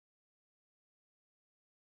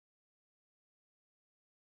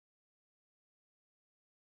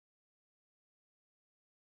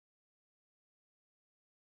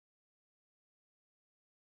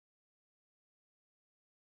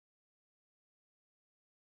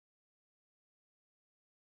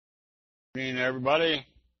Good evening, everybody.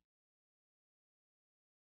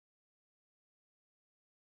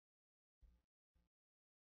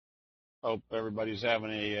 Hope everybody's having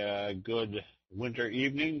a good winter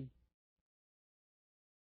evening.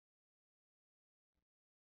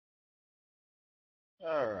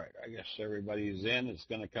 All right, I guess everybody's in. It's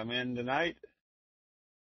going to come in tonight.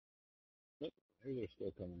 Oop, maybe they're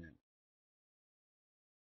still coming in.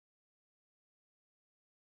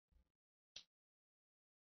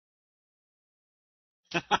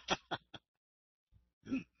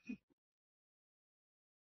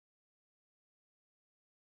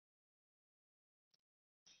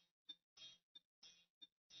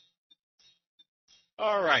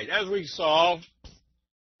 All right, as we saw,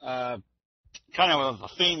 kind of the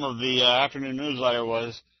theme of the afternoon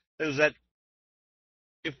newsletter is that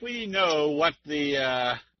if we know what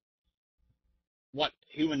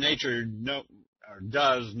human nature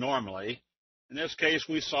does normally. In this case,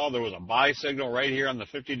 we saw there was a buy signal right here on the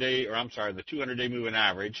 50-day, or I'm sorry, the 200-day moving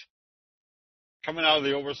average coming out of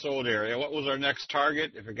the oversold area. What was our next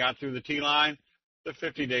target if it got through the T line? The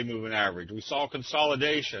 50-day moving average. We saw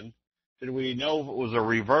consolidation. Did we know if it was a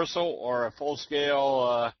reversal or a full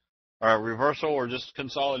scale, or a reversal or just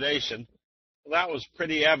consolidation? Well, that was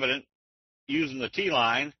pretty evident using the T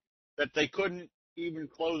line that they couldn't even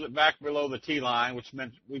close it back below the T line, which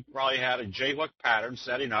meant we probably had a J-hook pattern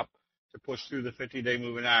setting up to push through the 50-day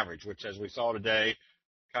moving average, which, as we saw today,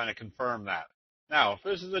 kind of confirmed that. Now, if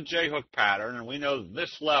this is a J-hook pattern, and we know that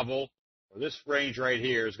this level, or this range right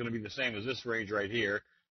here, is going to be the same as this range right here,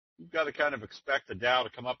 you've got to kind of expect the Dow to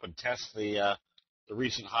come up and test the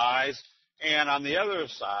recent highs. And on the other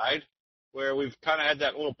side, where we've kind of had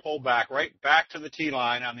that little pullback right back to the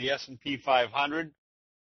T-line on the S&P 500,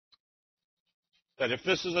 that if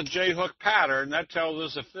this is a J-hook pattern, that tells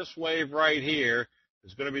us if this wave right here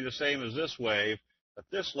is going to be the same as this wave, that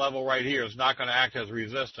this level right here is not going to act as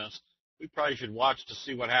resistance. We probably should watch to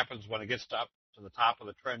see what happens when it gets up to the top of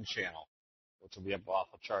the trend channel, which will be up off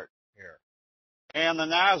the chart here. And the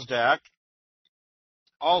NASDAQ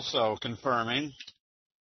also confirming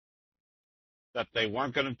that they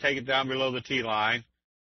weren't going to take it down below the T-line,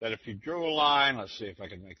 that if you drew a line, let's see if I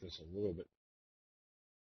can make this a little bit.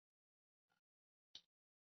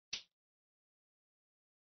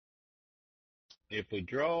 If we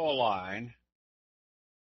draw a line,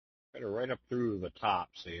 kind of right up through the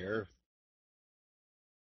tops here,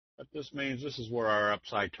 but this means this is where our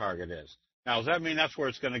upside target is. Now, does that mean that's where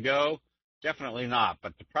it's going to go? Definitely not,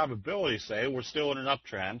 but the probabilities say we're still in an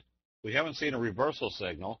uptrend. We haven't seen a reversal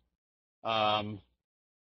signal. That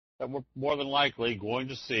we're more than likely going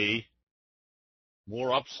to see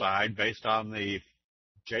more upside based on the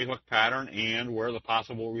J-hook pattern and where the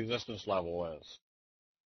possible resistance level is.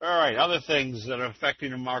 All right, other things that are affecting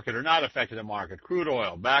the market or not affecting the market. Crude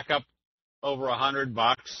oil back up over $100.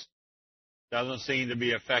 Doesn't seem to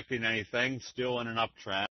be affecting anything. Still in an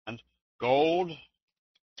uptrend. Gold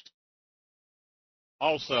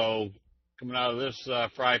also coming out of this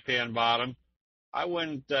fry pan bottom. I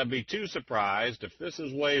wouldn't be too surprised if this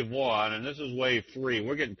is wave one and this is wave three.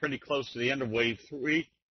 We're getting pretty close to the end of wave three.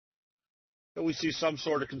 So we see some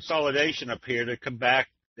sort of consolidation up here to come back.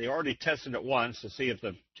 They already tested it once to see if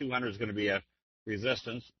the 200 is going to be a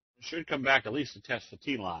resistance. It should come back at least to test the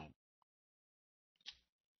T-line.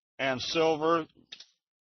 And silver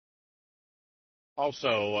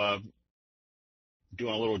also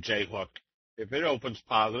doing a little J-hook. If it opens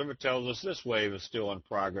positive, it tells us this wave is still in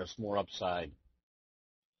progress, more upside.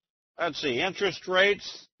 Let's see, interest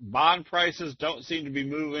rates, bond prices don't seem to be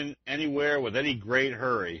moving anywhere with any great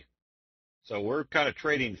hurry. So we're kind of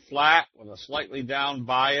trading flat with a slightly down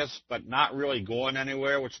bias, but not really going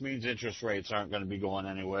anywhere, which means interest rates aren't going to be going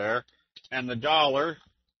anywhere. And the dollar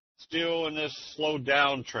still in this slow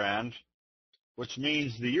downtrend, which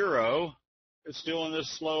means the euro is still in this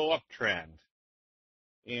slow uptrend.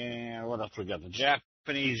 And what else we got? The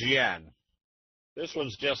Japanese yen. This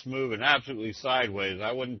one's just moving absolutely sideways.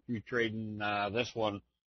 I wouldn't be trading this one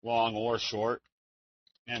long or short.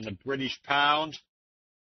 And the British pound.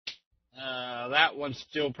 That one's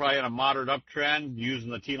still probably in a moderate uptrend,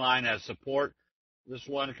 using the T-line as support. This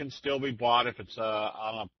one can still be bought if it's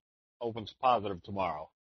on a opens positive tomorrow.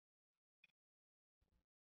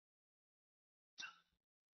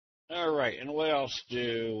 All right, and what else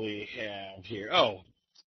do we have here? Oh,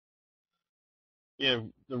 yeah,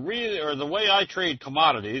 the way I trade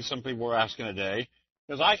commodities. Some people were asking today,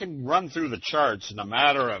 because I can run through the charts in a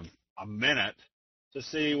matter of a minute to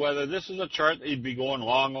see whether this is a chart that you'd be going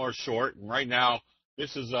long or short. And right now,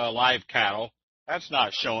 this is live cattle. That's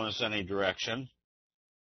not showing us any direction.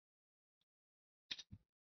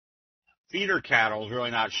 feeder cattle is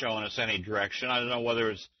really not showing us any direction. I don't know whether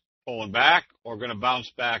it's pulling back or going to bounce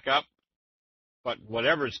back up, but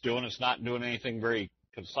whatever it's doing, it's not doing anything very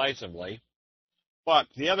concisively. But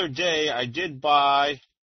the other day, I did buy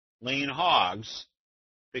lean hogs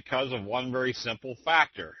because of one very simple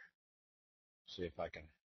factor. Let's see if I can.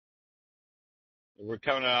 We're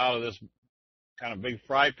coming out of this kind of big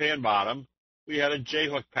fry pan bottom. We had a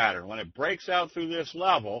J-hook pattern. When it breaks out through this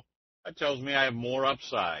level, that tells me I have more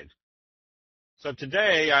upside. So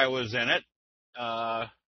today I was in it, and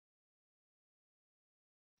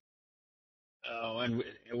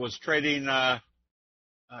it was trading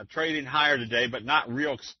higher today, but not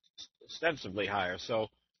real extensively higher. So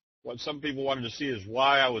what some people wanted to see is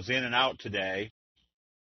why I was in and out today.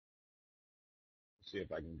 Let's see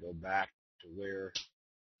if I can go back to where.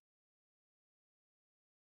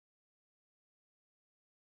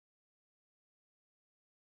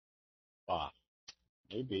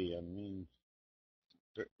 Maybe,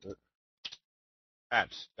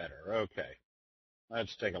 that's better. Okay.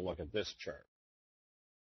 Let's take a look at this chart.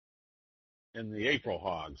 In the April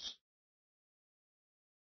hogs,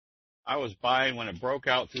 I was buying when it broke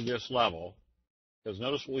out through this level, because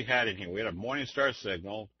notice what we had in here. We had a Morningstar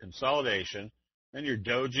signal, consolidation, then your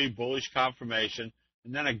doji, bullish confirmation,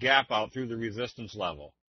 and then a gap out through the resistance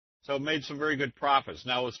level. So it made some very good profits.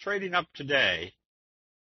 Now, it was trading up today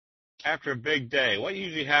after a big day. What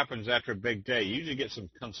usually happens after a big day? You usually get some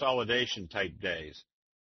consolidation type days.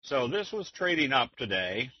 So this was trading up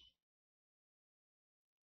today.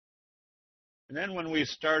 And then when we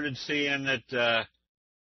started seeing it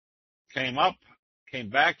came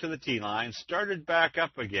back to the T-line, started back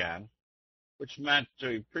up again, which meant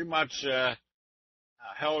to pretty much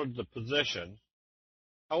held the position.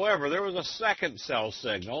 However, there was a second sell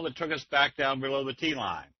signal that took us back down below the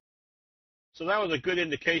T-line. So that was a good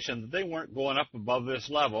indication that they weren't going up above this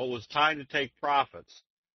level. It was time to take profits.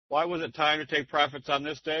 Why was it time to take profits on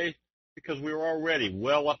this day? Because we were already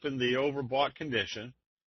well up in the overbought condition,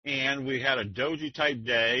 and we had a doji type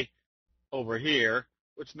day over here,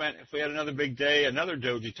 which meant if we had another big day, another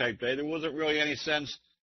doji type day, there wasn't really any sense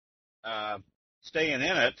staying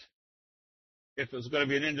in it if it was going to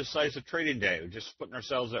be an indecisive trading day. We're just putting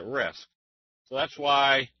ourselves at risk. So that's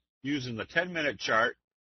why using the 10-minute chart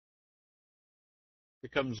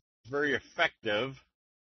becomes very effective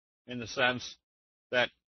in the sense that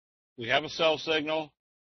we have a sell signal,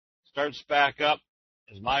 starts back up.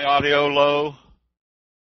 Is my audio low?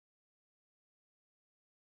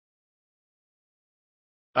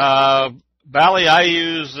 Bally, I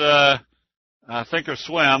use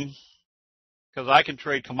Thinkorswim because I can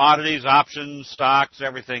trade commodities, options, stocks,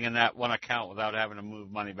 everything in that one account without having to move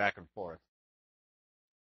money back and forth.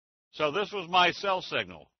 So this was my sell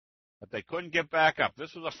signal, but they couldn't get back up.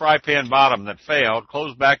 This was a fry pan bottom that failed,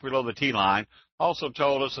 closed back below the T-line, also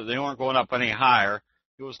told us that they weren't going up any higher.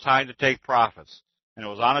 It was time to take profits. And it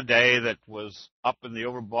was on a day that was up in the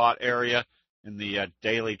overbought area in the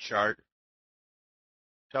daily chart,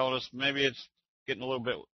 telling us maybe it's getting a little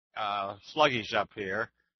bit sluggish up here,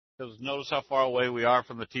 because notice how far away we are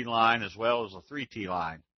from the T-line as well as the 3T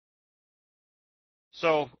line.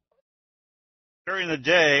 So during the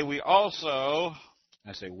day, we also,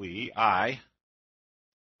 I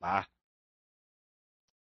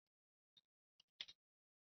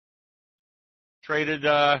traded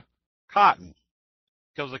cotton,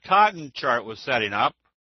 because the cotton chart was setting up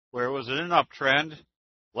where it was in an uptrend,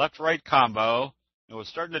 left-right combo. It was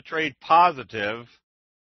starting to trade positive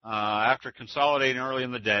after consolidating early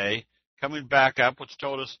in the day, coming back up, which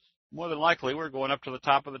told us more than likely we're going up to the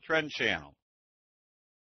top of the trend channel.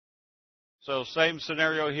 So same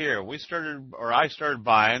scenario here. I started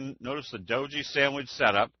buying. Notice the doji sandwich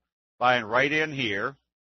setup, buying right in here,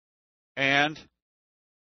 and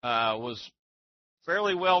was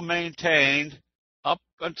fairly well maintained up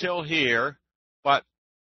until here. But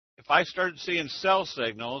if I started seeing sell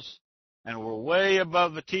signals and we're way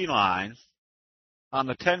above the T-line on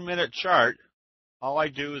the 10-minute chart, all I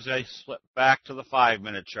do is I slip back to the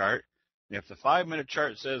 5-minute chart. And if the 5-minute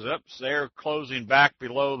chart says, oops, they're closing back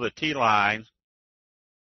below the T-line,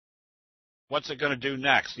 what's it going to do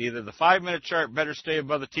next? Either the 5-minute chart better stay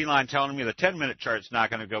above the T-line telling me the 10-minute chart's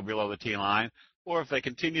not going to go below the T-line, or if they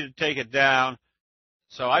continue to take it down.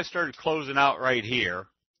 So I started closing out right here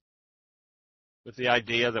with the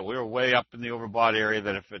idea that we were way up in the overbought area,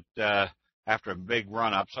 that if it after a big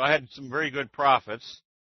run-up. So I had some very good profits.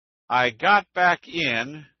 I got back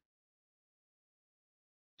in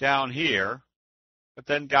down here, but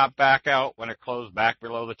then got back out when it closed back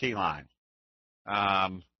below the T-line.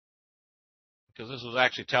 Because this was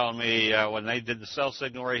actually telling me when they did the sell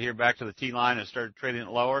signal right here back to the T-line and started trading it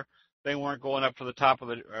lower, They weren't going up to the top of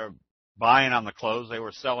the, buying on the close. They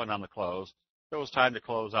were selling on the close. So it was time to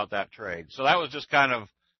close out that trade. So that was just kind of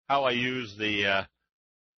how I use the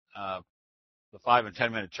 5 and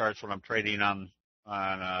 10 minute charts when I'm trading on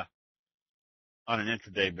an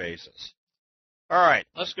intraday basis. All right,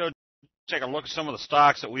 let's go take a look at some of the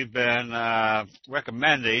stocks that we've been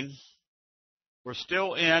recommending. We're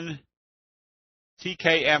still in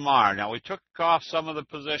TKMR. Now, we took off some of the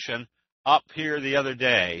position up here the other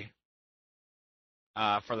day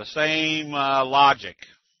for the same logic.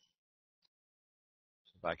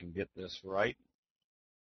 If I can get this right.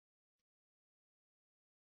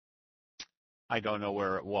 I don't know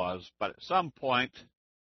where it was, but at some point,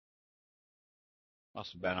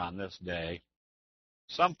 must have been on this day,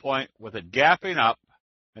 some point with it gapping up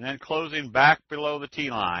and then closing back below the T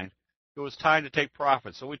line, it was time to take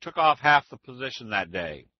profit. So we took off half the position that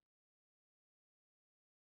day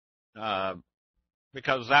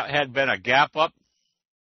because that had been a gap up.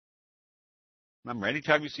 Remember,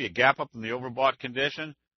 anytime you see a gap up in the overbought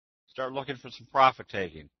condition, start looking for some profit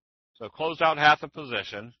taking. So closed out half the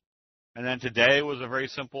position, and then today was a very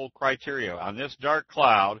simple criteria. On this dark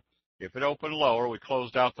cloud, if it opened lower, we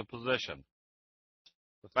closed out the position.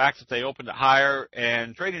 The fact that they opened it higher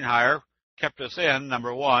and trading higher kept us in,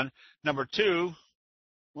 number one. Number two,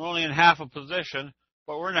 we're only in half a position,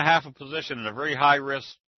 but we're in a half a position in a very high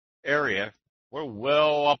risk area. We're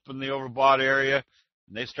well up in the overbought area,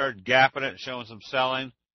 and they start gapping it and showing some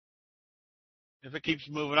selling. If it keeps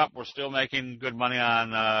moving up, we're still making good money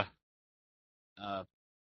on a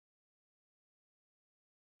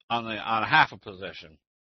half a position.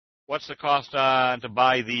 What's the cost to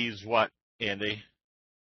buy these? What, Andy?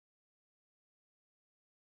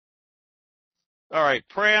 All right,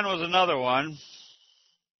 Pran was another one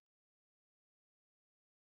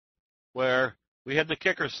where we had the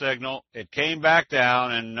kicker signal. It came back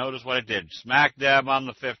down, and notice what it did. Smack dab on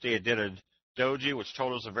the 50. It did a doji, which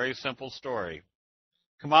told us a very simple story.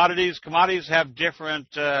 Commodities have different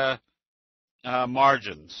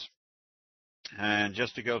margins. And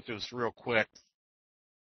just to go through this real quick,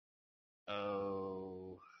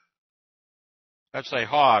 let's say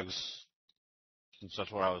hogs, since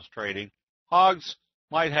that's what I was trading. Hogs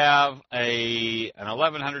might have an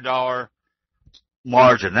 $1,100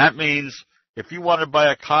 margin. That means if you want to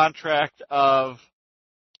buy a contract of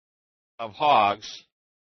hogs,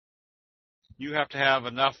 you have to have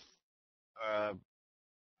enough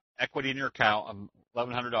equity in your account of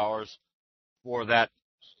 $1,100 for that.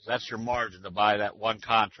 That's your margin to buy that one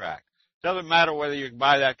contract. Doesn't matter whether you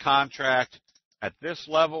buy that contract at this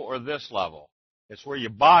level or this level. It's where you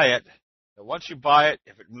buy it. And once you buy it,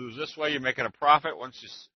 if it moves this way, you're making a profit. Once you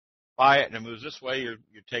buy it and it moves this way, you're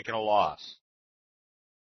taking a loss.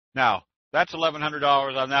 Now, that's $1,100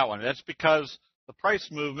 on that one. That's because the price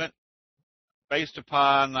movement, based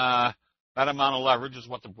upon that amount of leverage, is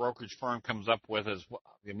what the brokerage firm comes up with as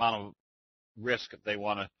the amount of risk that they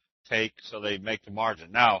want to take, so they make the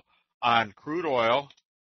margin. Now, on crude oil,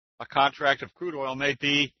 a contract of crude oil may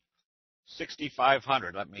be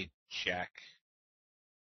 $6,500. Let me check.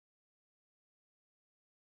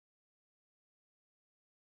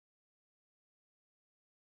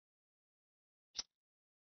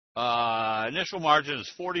 Initial margin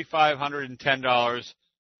is $4,510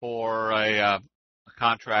 for a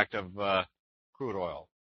contract of crude oil,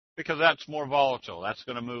 because that's more volatile. That's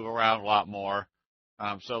going to move around a lot more.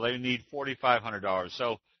 So they need $4,500.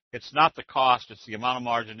 So it's not the cost, it's the amount of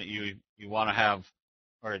margin that you want to have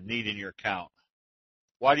or need in your account.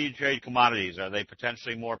 Why do you trade commodities? Are they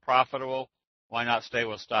potentially more profitable? Why not stay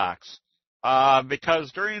with stocks?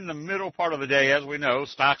 Because during the middle part of the day, as we know,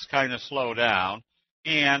 stocks kind of slow down.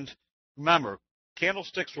 And remember,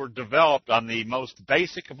 candlesticks were developed on the most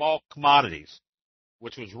basic of all commodities,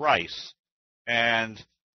 which was rice. And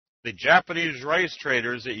the Japanese rice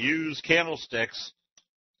traders that use candlesticks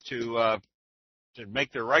to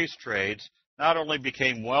make their rice trades not only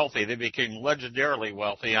became wealthy, they became legendarily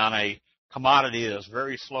wealthy on a commodity that's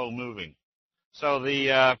very slow moving. So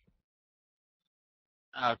the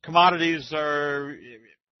commodities are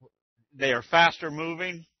faster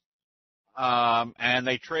moving, and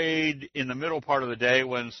they trade in the middle part of the day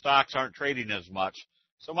when stocks aren't trading as much.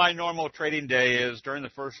 So my normal trading day is during the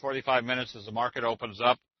first 45 minutes as the market opens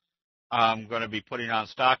up. I'm going to be putting on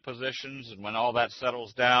stock positions, and when all that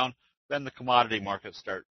settles down, then the commodity markets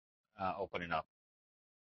start opening up.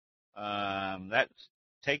 That's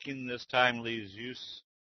taking this time leaves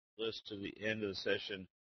useless to the end of the session.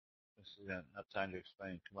 This is not time to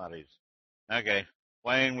explain commodities. Okay,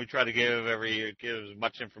 Wayne, we try to give as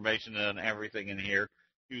much information on everything in here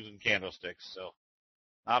using candlesticks. So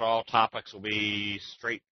not all topics will be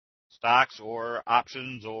straight stocks or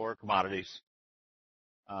options or commodities.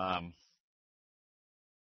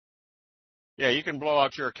 Yeah, you can blow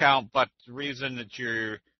out your account, but the reason that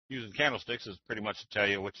you're using candlesticks is pretty much to tell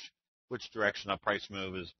you which direction a price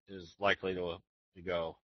move is likely to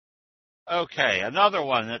go. Okay, another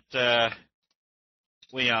one that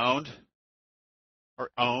we own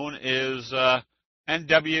is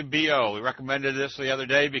NWBO. We recommended this the other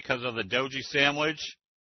day because of the doji sandwich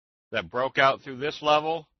that broke out through this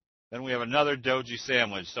level. Then we have another doji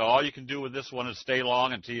sandwich. So all you can do with this one is stay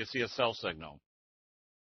long until you see a sell signal.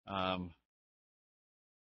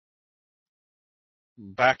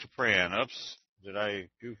 Back to Pran. Oops, did I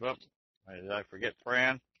goof up? Did I forget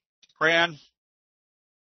Pran? Pran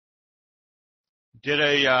did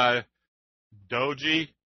a doji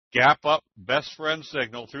gap up best friend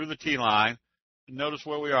signal through the T line. Notice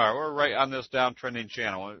where we are. We're right on this downtrending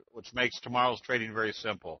channel, which makes tomorrow's trading very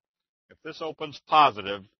simple. If this opens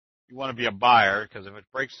positive, you want to be a buyer, because if it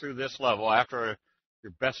breaks through this level after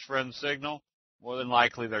your best friend signal, more than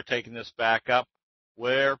likely they're taking this back up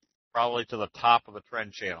where? Probably to the top of the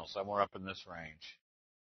trend channel, somewhere up in this range.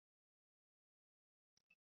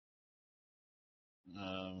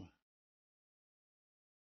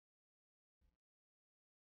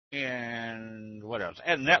 And what else?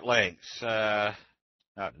 And NetLinks.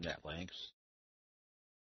 Not NetLinks.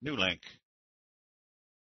 NewLink.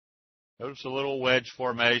 Notice a little wedge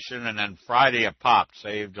formation, and then Friday it popped,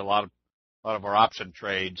 saved a lot of our option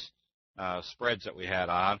trades, spreads that we had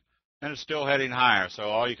on, and it's still heading higher. So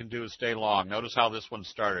all you can do is stay long. Notice how this one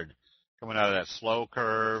started, coming out of that slow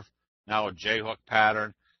curve, now a J-hook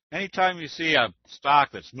pattern. Anytime you see a stock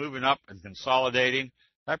that's moving up and consolidating,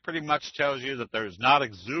 that pretty much tells you that there's not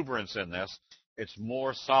exuberance in this. It's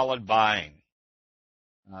more solid buying.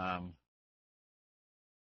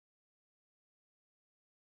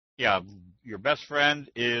 Yeah, your best friend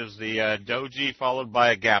is the doji followed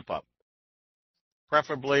by a gap up,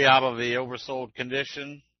 preferably out of the oversold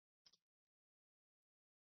condition.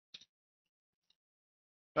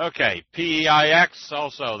 Okay, PEIX,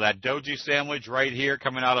 also that doji sandwich right here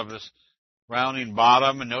coming out of this rounding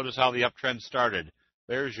bottom, and notice how the uptrend started.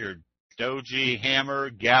 There's your doji hammer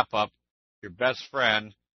gap up, your best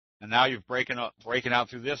friend, and now you're breaking out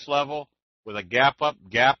through this level with a gap up.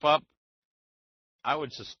 I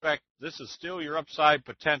would suspect this is still your upside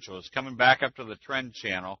potential. It's coming back up to the trend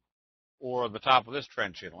channel or the top of this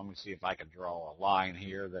trend channel. Let me see if I can draw a line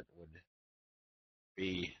here that would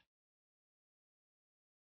be.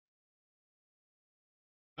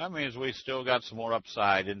 That means we still got some more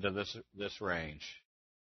upside into this range.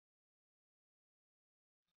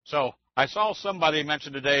 So I saw somebody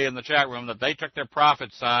mention today in the chat room that they took their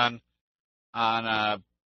profits on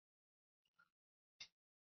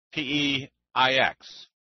PEIX.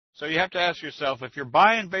 So you have to ask yourself, if you're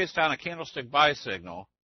buying based on a candlestick buy signal,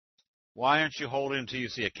 why aren't you holding until you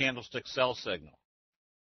see a candlestick sell signal?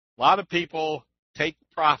 A lot of people take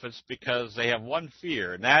profits because they have one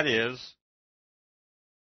fear, and that is,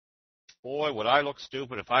 boy, would I look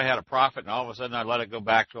stupid if I had a profit and all of a sudden I let it go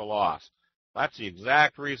back to a loss. That's the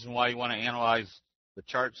exact reason why you want to analyze the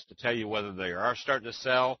charts to tell you whether they are starting to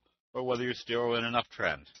sell or whether you're still in an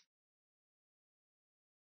uptrend.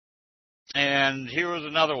 And here was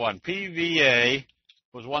another one. PVA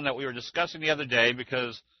was one that we were discussing the other day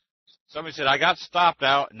because somebody said, I got stopped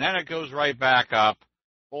out, and then it goes right back up.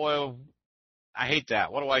 Boy, I hate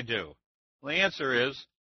that. What do I do? Well, the answer is,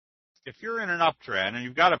 if you're in an uptrend and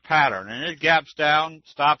you've got a pattern and it gaps down,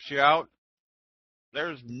 stops you out,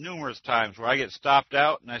 there's numerous times where I get stopped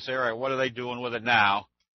out and I say, all right, what are they doing with it now?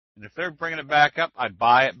 And if they're bringing it back up, I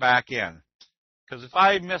buy it back in. Because if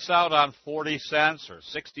I miss out on 40 cents or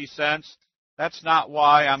 60 cents, that's not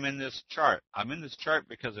why I'm in this chart. I'm in this chart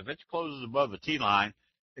because if it closes above the T line,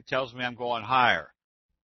 it tells me I'm going higher.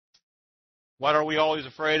 What are we always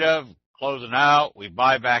afraid of? Closing out, we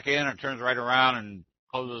buy back in, it turns right around and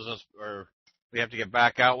closes us, or we have to get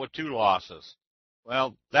back out with 2 losses.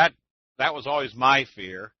 Well, that was always my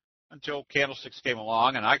fear until candlesticks came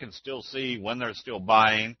along, and I can still see when they're still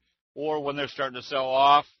buying or when they're starting to sell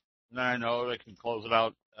off. And then I know they can close it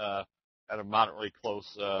out at a moderately close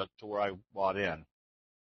to where I bought in.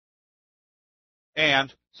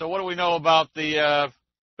 And so what do we know about the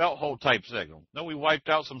belt hold type signal? No, we wiped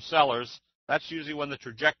out some sellers. That's usually when the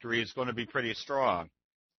trajectory is going to be pretty strong.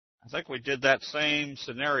 I think we did that same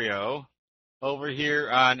scenario over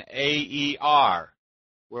here on AER,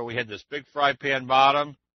 where we had this big fry pan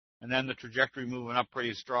bottom and then the trajectory moving up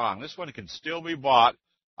pretty strong. This one can still be bought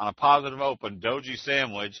on a positive open doji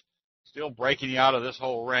sandwich, still breaking you out of this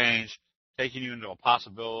whole range, taking you into a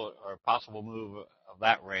possible move of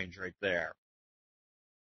that range right there.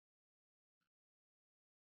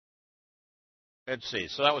 let's see.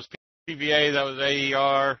 So that was PVA, that was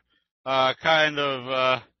AER,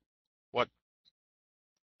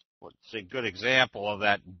 what's a good example of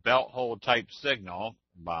that belt hold type signal.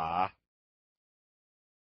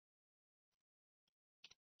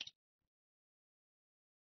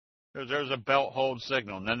 There's a belt hold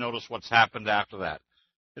signal, and then notice what's happened after that.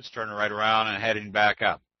 It's turning right around and heading back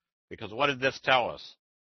up. Because what did this tell us?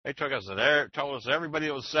 They told us everybody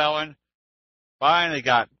that was selling finally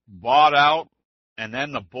got bought out, and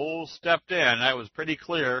then the bulls stepped in. That was pretty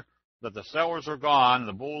clear that the sellers were gone,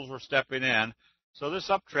 the bulls were stepping in. So this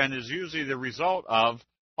uptrend is usually the result of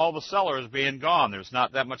all the sellers being gone. There's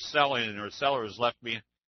not that much selling, and there's sellers left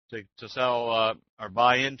to sell or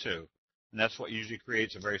buy into. And that's what usually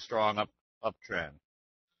creates a very strong uptrend.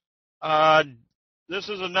 This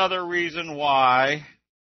is another reason why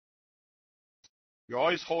you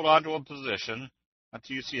always hold on to a position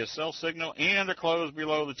until you see a sell signal and a close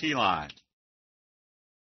below the T-line.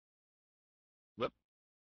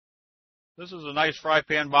 This is a nice fry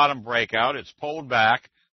pan bottom breakout. It's pulled back.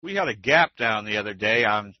 We had a gap down the other day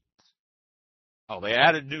on, they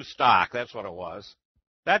added new stock. That's what it was.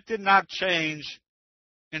 That did not change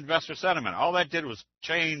investor sentiment. All that did was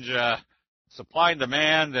change supply and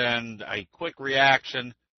demand and a quick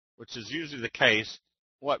reaction, which is usually the case.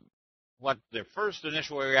 What the first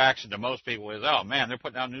initial reaction to most people is, oh man, they're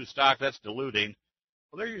putting out new stock, that's diluting.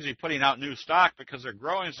 Well, they're usually putting out new stock because they're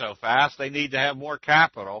growing so fast, they need to have more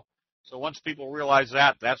capital. So once people realize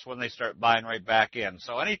that, that's when they start buying right back in.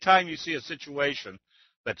 So anytime you see a situation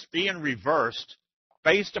that's being reversed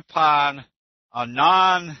based upon a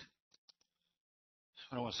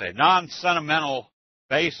non-sentimental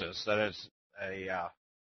basis, that is a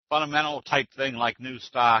fundamental type thing like new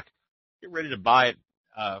stock, get ready to buy it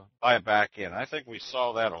back in. I think we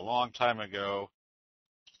saw that a long time ago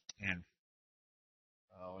in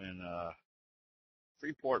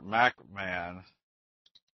Freeport McMahon.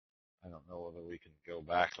 I don't know whether we can go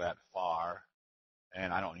back that far,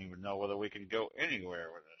 and I don't even know whether we can go anywhere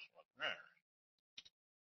with this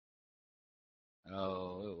one.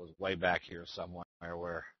 Oh, it was way back here somewhere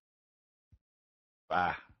where,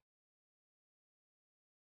 that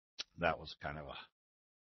was kind of a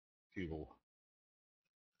futile.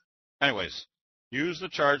 Anyways, use the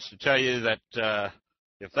charts to tell you that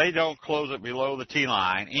if they don't close it below the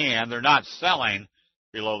T-line and they're not selling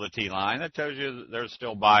below the T-line, that tells you that there's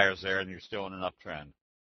still buyers there and you're still in an uptrend.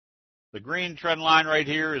 The green trend line right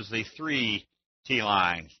here is the 3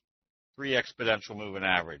 T-line, 3 exponential moving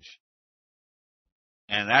average.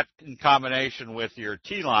 And that in combination with your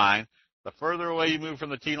T-line, the further away you move from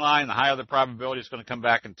the T-line, the higher the probability it's going to come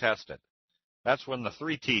back and test it. That's when the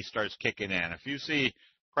 3T starts kicking in. If you see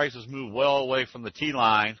prices move well away from the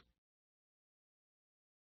T-line,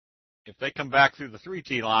 if they come back through the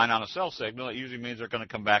 3T line on a sell signal, it usually means they're going to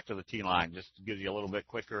come back to the T-line. Just gives you a little bit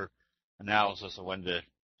quicker analysis of when to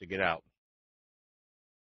get out.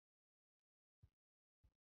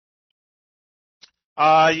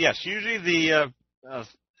 Yes, usually the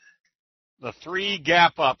 3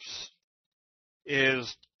 gap ups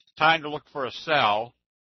is time to look for a sell.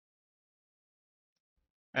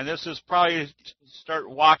 And this is probably start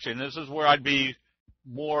watching. This is where I'd be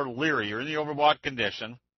more leery. You're in the overbought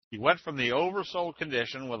condition. You went from the oversold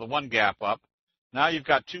condition with a 1 gap up. Now you've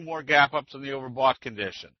got 2 more gap ups in the overbought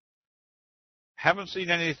condition. Haven't seen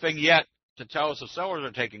anything yet to tell us the sellers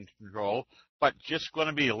are taking control, but just going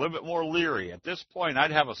to be a little bit more leery. At this point,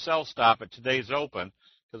 I'd have a sell stop at today's open,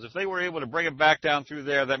 because if they were able to bring it back down through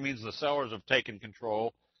there, that means the sellers have taken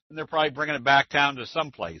control, and they're probably bringing it back down to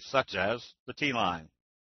some place, such as the T-line.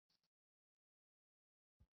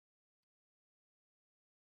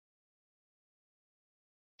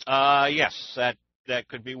 Yes, that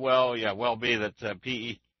could be well be that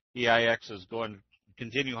PEIX is going to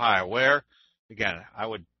continue higher. Where? Again, I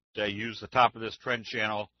would use the top of this trend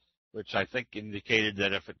channel, which I think indicated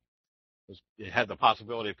that if it had the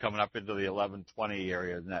possibility of coming up into the 1120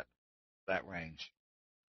 area in that range.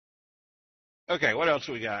 Okay, what else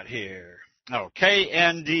we got here? Oh,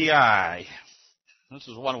 KNDI. This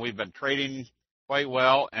is one we've been trading quite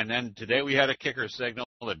well, and then today we had a kicker signal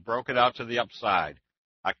that broke it out to the upside.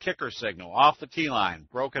 A kicker signal off the T-line,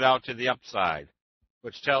 broke it out to the upside,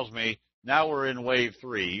 which tells me now we're in wave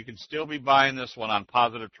 3. You can still be buying this one on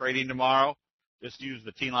positive trading tomorrow. Just use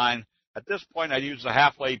the T-line. At this point, I'd use the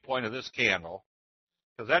halfway point of this candle,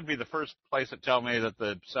 because that'd be the first place that tell me that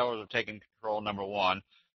the sellers are taking control, number 1.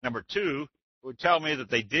 Number 2, it would tell me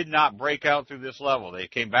that they did not break out through this level. They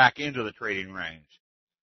came back into the trading range.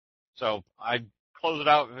 So I'd close it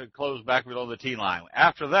out and close back below the T-line.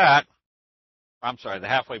 After that, I'm sorry, the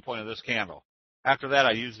halfway point of this candle. After that,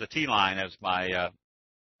 I use the T-line as my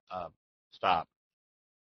stop.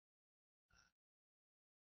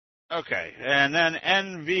 Okay, and then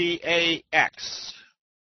NVAX.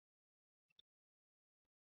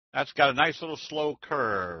 That's got a nice little slow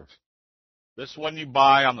curve. This one you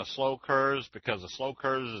buy on the slow curves because the slow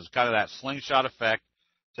curves is kind of that slingshot effect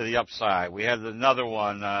to the upside. We had another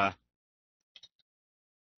one,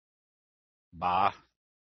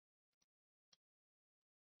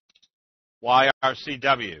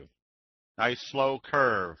 YRCW. Nice slow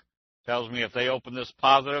curve. Tells me if they open this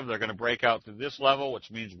positive, they're going to break out through this level, which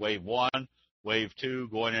means wave 1, wave 2,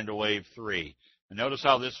 going into wave 3. And notice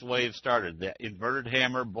how this wave started, the inverted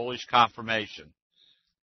hammer bullish confirmation.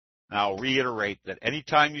 Now I'll reiterate that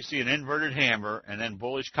anytime you see an inverted hammer and then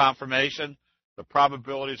bullish confirmation, the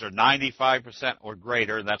probabilities are 95% or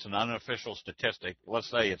greater. That's an unofficial statistic. Let's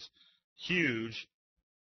say it's huge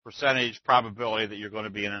percentage probability that you're going to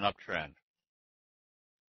be in an uptrend.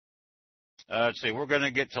 Let's see, we're going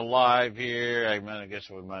to get to live here. I guess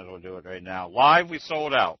we might as well do it right now. Live, we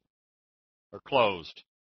sold out or closed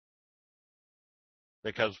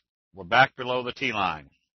because we're back below the T-line.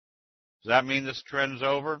 Does that mean this trend's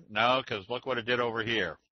over? No, because look what it did over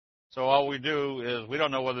here. So all we do is we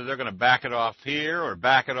don't know whether they're going to back it off here or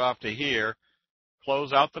back it off to here,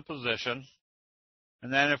 close out the position,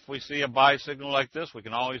 and then if we see a buy signal like this, we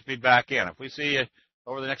can always be back in. If we see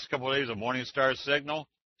over the next couple of days a Morningstar signal,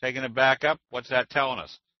 taking it back up, what's that telling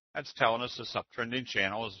us? That's telling us this uptrending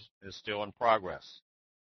channel is still in progress.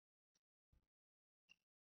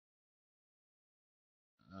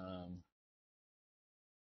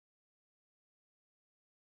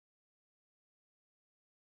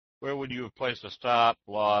 Where would you have placed a stop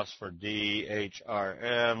loss for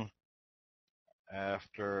DHRM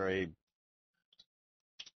after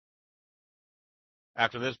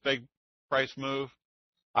this big price move?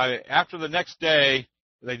 After the next day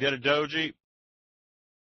they did a doji,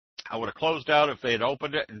 I would have closed out if they had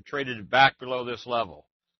opened it and traded it back below this level.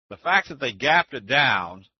 The fact that they gapped it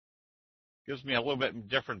down gives me a little bit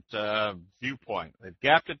different viewpoint. They've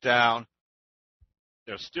gapped it down.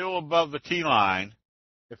 They're still above the T-line.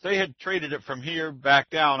 If they had traded it from here back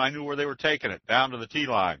down, I knew where they were taking it, down to the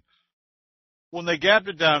T-line. When they gapped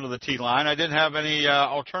it down to the T-line, I didn't have any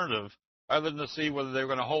alternative other than to see whether they were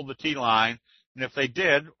going to hold the T-line. And if they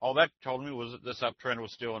did, all that told me was that this uptrend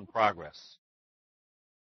was still in progress.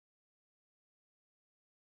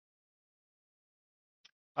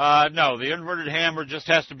 No, the inverted hammer just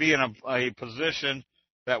has to be in a position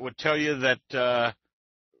that would tell you that,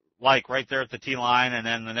 like right there at the T-line, and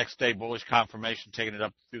then the next day bullish confirmation taking it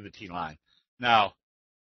up through the T-line. Now,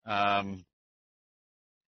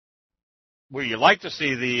 where you like to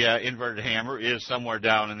see the inverted hammer is somewhere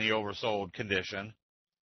down in the oversold condition,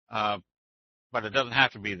 but it doesn't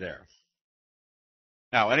have to be there.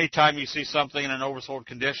 Now, anytime you see something in an oversold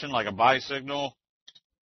condition, like a buy signal,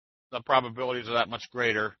 the probabilities are that much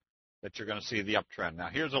greater that you're going to see the uptrend. Now,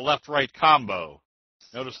 here's a left-right combo.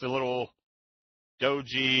 Notice the little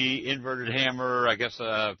doji, inverted hammer, I guess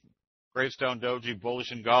gravestone doji,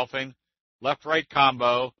 bullish engulfing. Left-right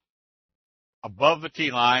combo above the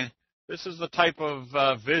T-line. This is the type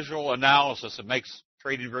of visual analysis that makes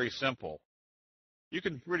trading very simple. You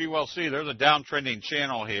can pretty well see there's a downtrending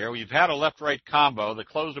channel here. You've had a left-right combo that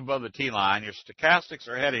closed above the T-line. Your stochastics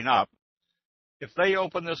are heading up. If they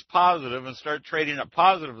open this positive and start trading up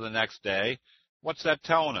positive the next day, what's that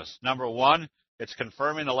telling us? Number one, it's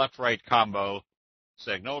confirming the left-right combo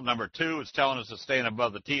signal. Number two, it's telling us it's staying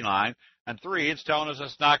above the T-line. And three, it's telling us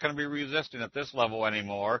it's not going to be resisting at this level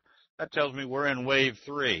anymore. That tells me we're in wave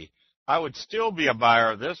 3. I would still be a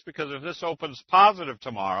buyer of this because if this opens positive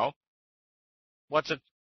tomorrow, what's it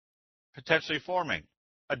potentially forming?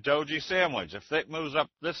 A doji sandwich. If it moves up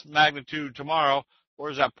this magnitude tomorrow, where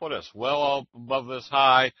does that put us? Well above this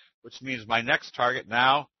high, which means my next target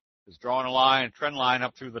now is drawing a line, a trend line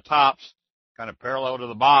up through the tops, kind of parallel to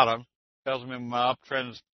the bottom. Tells me my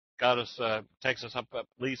uptrend's got us, takes us up at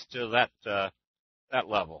least to that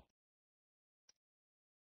level.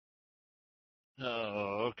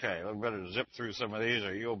 Oh, okay. I better zip through some of these,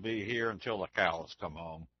 or you'll be here until the cows come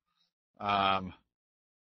home.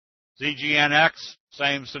 ZGNX,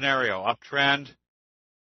 same scenario. Uptrend,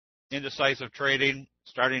 indecisive trading,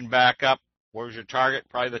 starting back up. Where's your target?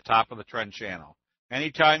 Probably the top of the trend channel.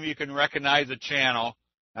 Anytime you can recognize a channel,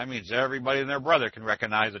 that means everybody and their brother can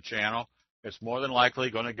recognize a channel. It's more than likely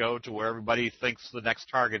going to go to where everybody thinks the next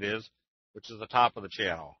target is, which is the top of the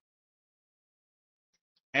channel.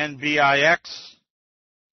 NVIX.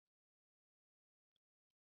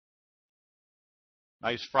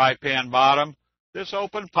 Nice fry pan bottom. This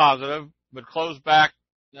opened positive, but closed back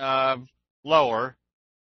lower.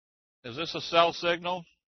 Is this a sell signal?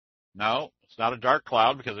 No, it's not a dark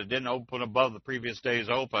cloud because it didn't open above the previous day's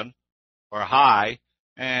open or high,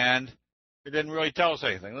 and it didn't really tell us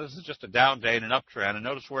anything. This is just a down day and an uptrend, and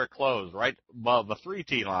notice where it closed, right above the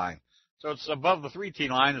 3T line. So it's above the 3T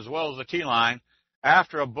line as well as the T line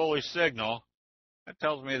after a bullish signal. That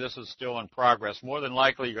tells me this is still in progress. More than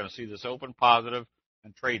likely, you're going to see this open positive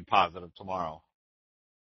and trade positive tomorrow.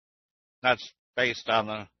 That's based on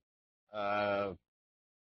the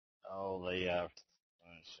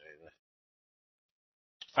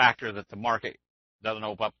factor that the market doesn't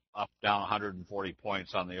open up down 140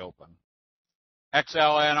 points on the open.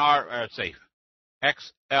 XLRN,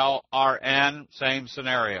 same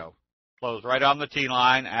scenario. Closed right on the T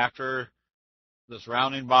line after this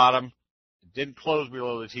rounding bottom. It didn't close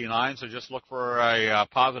below the T line, so just look for a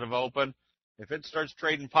positive open. If it starts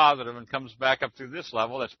trading positive and comes back up through this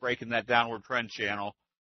level, that's breaking that downward trend channel,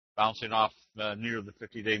 bouncing off near the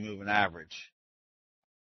 50-day moving average.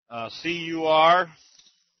 CUR,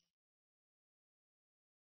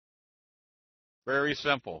 very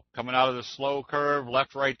simple. Coming out of the slow curve,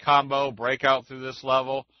 left-right combo, breakout through this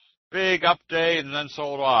level, big up day, and then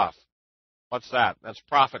sold off. What's that? That's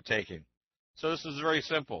profit taking. So this is very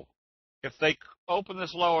simple. If they open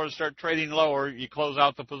this lower and start trading lower, you close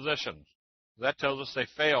out the position. That tells us they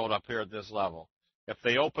failed up here at this level. If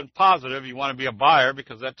they open positive, you want to be a buyer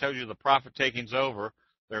because that tells you the profit taking's over.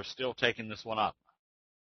 They're still taking this one up.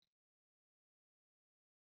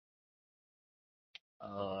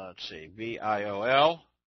 Let's see, VIOL.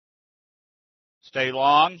 Stay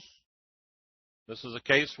long. This is a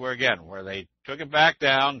case where, again, where they took it back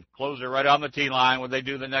down, closed it right on the T line. What they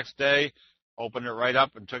do the next day, opened it right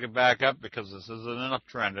up and took it back up because this is an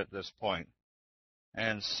uptrend at this point.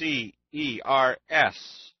 And CERS.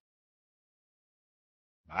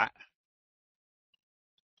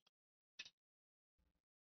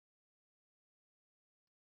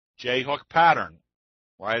 J-hook pattern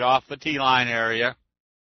right off the T-line area.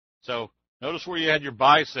 So notice where you had your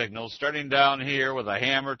buy signals starting down here with a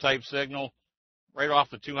hammer type signal right off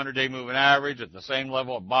the 200-day moving average at the same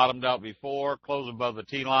level it bottomed out before, close above the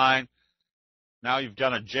T-line. Now you've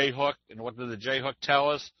done a J-hook, and what did the J-hook tell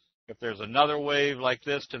us? If there's another wave like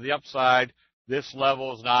this to the upside, this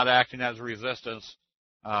level is not acting as resistance.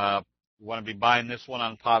 You want to be buying this one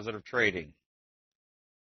on positive trading.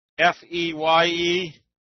 FEYE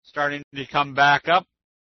starting to come back up.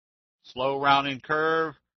 Slow rounding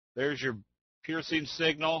curve. There's your piercing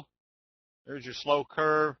signal. There's your slow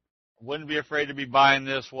curve. Wouldn't be afraid to be buying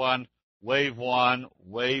this one. Wave 1,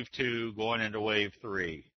 wave 2, going into wave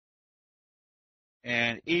 3.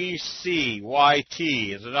 And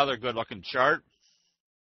ECYT is another good looking chart.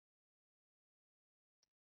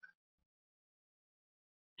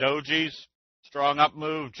 Doji's strong up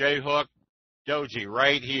move, J-hook, Doji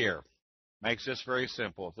right here. Makes this very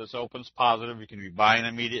simple. If this opens positive, you can be buying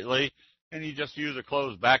immediately, and you just use a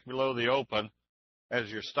close back below the open as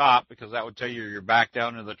your stop because that would tell you you're back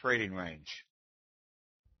down in the trading range.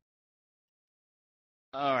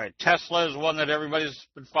 All right, Tesla is one that everybody's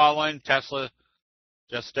been following. Tesla,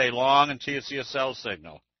 just stay long until you see a sell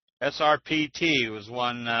signal. SRPT was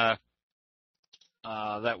one that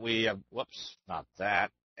we, whoops, not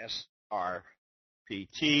that,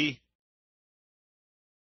 SRPT.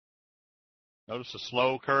 Notice the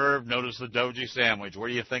slow curve. Notice the doji sandwich. Where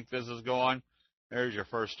do you think this is going? There's your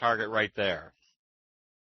first target right there.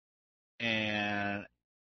 And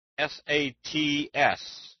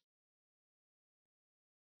SATS.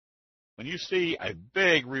 When you see a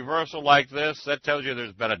big reversal like this, that tells you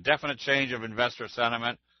there's been a definite change of investor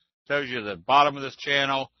sentiment. Tells you the bottom of this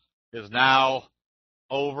channel is now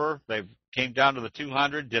over. They came down to the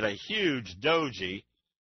 200, did a huge doji,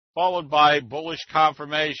 followed by bullish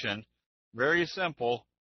confirmation. Very simple.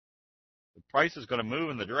 The price is going to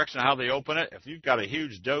move in the direction of how they open it. If you've got a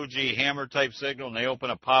huge doji hammer type signal and they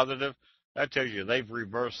open a positive, that tells you they've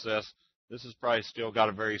reversed this. This has probably still got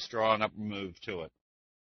a very strong up move to it.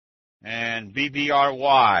 And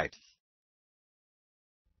BBRY.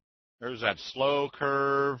 There's that slow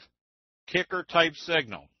curve kicker type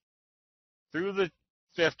signal. Through the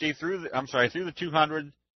 50, through the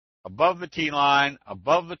 200, above the T line,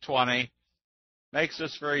 above the 20. Makes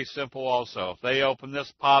this very simple also. If they open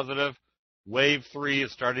this positive, wave 3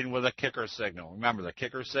 is starting with a kicker signal. Remember, the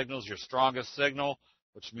kicker signal is your strongest signal,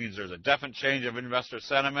 which means there's a definite change of investor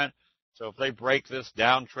sentiment. So if they break this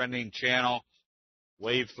downtrending channel,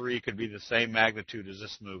 wave 3 could be the same magnitude as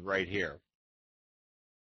this move right here.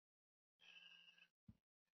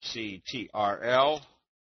 CTRL.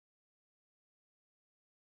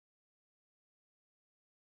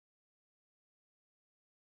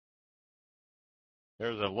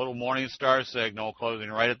 There's a little morning star signal closing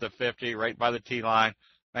right at the 50, right by the T-line.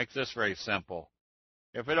 Makes this very simple.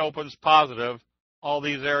 If it opens positive, all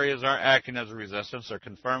these areas aren't acting as a resistance. They're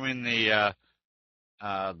confirming the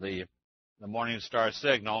morning star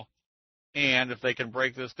signal. And if they can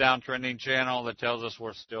break this downtrending channel, that tells us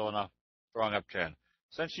we're still in a strong uptrend.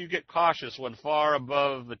 Since you get cautious when far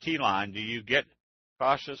above the T-line, do you get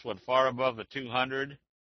cautious when far above the 200?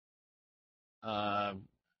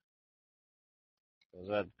 Is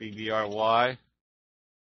that BBRY?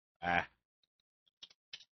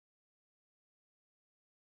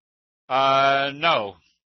 No.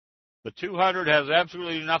 The 200 has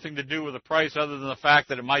absolutely nothing to do with the price other than the fact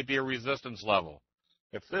that it might be a resistance level.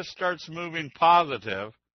 If this starts moving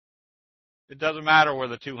positive, it doesn't matter where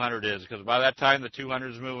the 200 is, because by that time the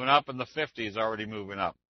 200 is moving up and the 50 is already moving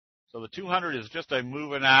up. So the 200 is just a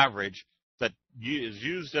moving average that is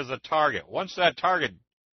used as a target. Once that target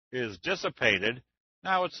is dissipated,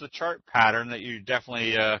 now it's the chart pattern that you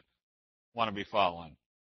definitely want to be following.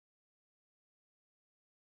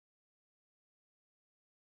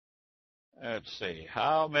 Let's see.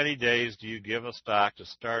 How many days do you give a stock to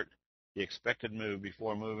start the expected move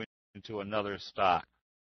before moving into another stock,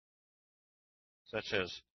 such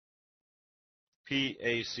as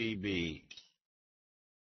PACB?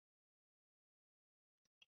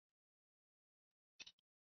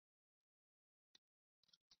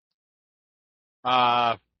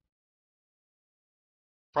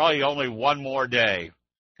 Probably only one more day,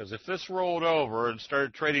 because if this rolled over and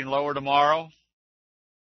started trading lower tomorrow,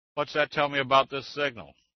 what's that tell me about this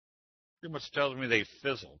signal? Pretty much tells me they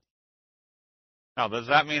fizzled. Now, does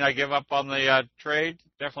that mean I give up on the trade?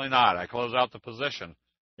 Definitely not. I close out the position.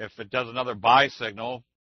 If it does another buy signal,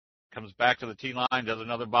 comes back to the T-line, does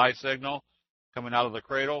another buy signal coming out of the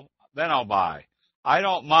cradle, then I'll buy. I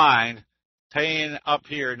don't mind paying up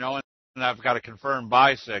here knowing that I've got a confirmed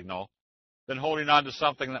buy signal, then holding on to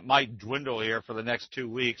something that might dwindle here for the next 2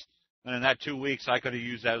 weeks. And in that 2 weeks, I could have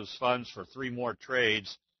used those funds for 3 more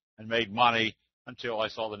trades and made money until I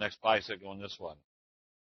saw the next buy signal in this one.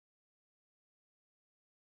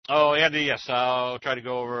 Oh, Andy, yes, I'll try to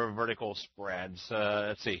go over vertical spreads.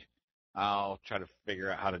 Let's see. I'll try to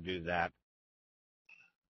figure out how to do that.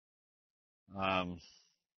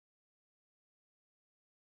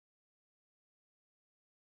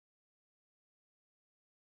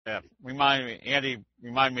 Yeah, Andy,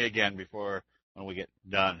 remind me again before when we get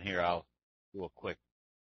done here. I'll do a quick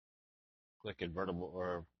invertible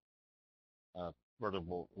or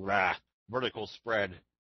vertical spread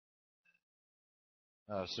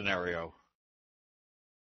scenario.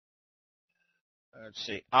 Let's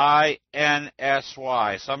see,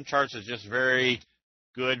 INSY. Some charts is just very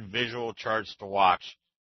good visual charts to watch.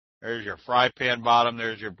 There's your fry pan bottom.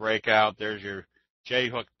 There's your breakout. There's your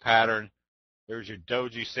J-hook pattern. There's your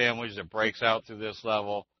doji sandwich that breaks out through this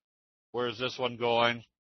level. Where's this one going?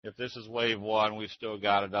 If this is wave 1, we've still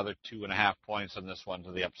got another 2.5 points on this one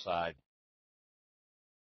to the upside.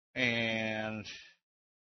 And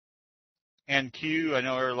NQ, I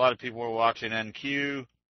know a lot of people are watching NQ.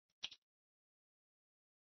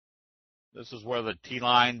 This is where the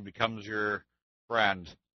T-line becomes your friend.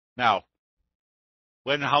 Now,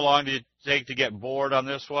 how long did it take to get bored on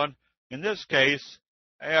this one? In this case,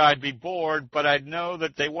 I'd be bored, but I'd know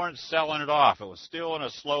that they weren't selling it off. It was still in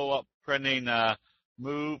a slow uptrending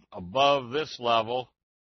move above this level.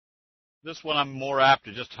 This one I'm more apt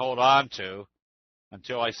to just hold on to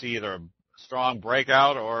until I see either a strong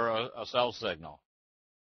breakout or a sell signal.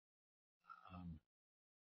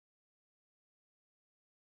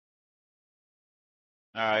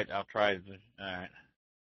 All right, I'll try. All right.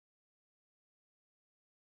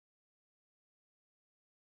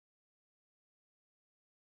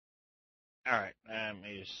 All right, let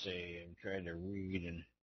me see. I'm trying to read and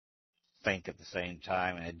think at the same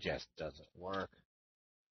time, and it just doesn't work.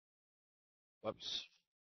 Whoops.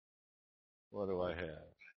 What do I have?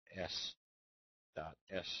 S.SYZM.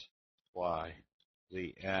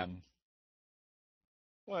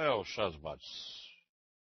 Well, shuzzbutts.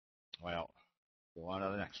 Well, go on to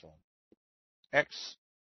the next one.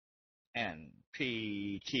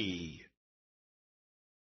 XNPT.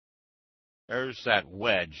 There's that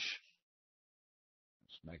wedge.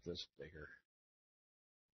 Let's make this bigger.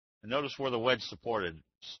 And notice where the wedge supported.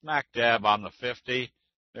 Smack dab on the 50.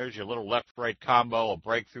 There's your little left-right combo. A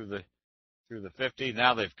break through the 50.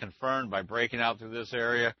 Now they've confirmed by breaking out through this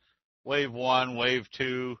area. Wave 1, wave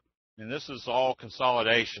 2. And this is all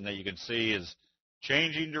consolidation that you can see is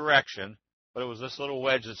changing direction. But it was this little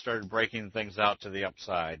wedge that started breaking things out to the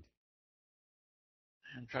upside.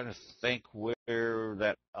 I'm trying to think where there's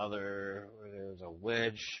a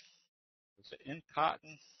wedge. Is it in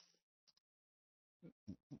cotton?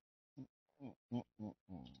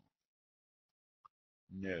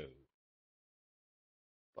 No.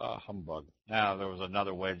 Humbug. Now, there was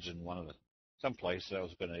another wedge in someplace that I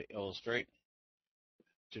was going to illustrate.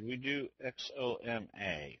 Did we do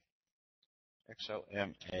XOMA?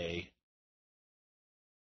 XOMA.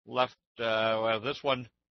 Left, well, this one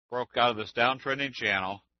broke out of this downtrending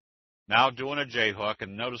channel. Now doing a J-hook,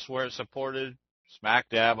 and notice where it's supported, smack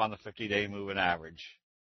dab on the 50-day moving average.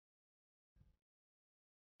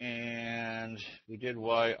 And we did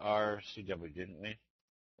YRCW, didn't we?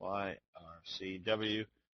 YRCW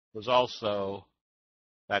was also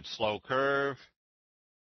that slow curve.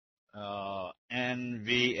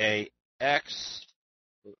 NVAX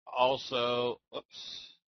also,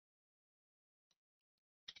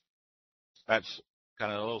 that's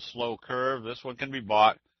kind of a little slow curve. This one can be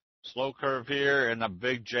bought. Slow curve here and a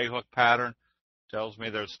big J-hook pattern tells me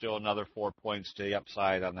there's still another 4 points to the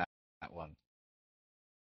upside on that one.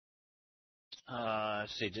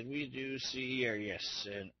 Let's see, did we do C here? Yes,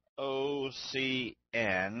 and OCN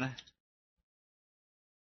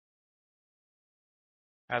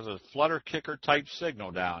has a flutter kicker type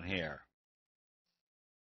signal down here.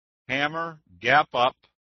 Hammer, gap up,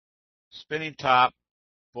 spinning top,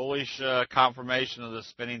 bullish confirmation of the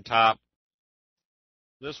spinning top.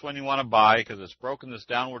 This one you want to buy because it's broken this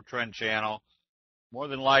downward trend channel. More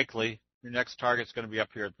than likely, your next target's going to be up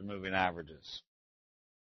here at the moving averages.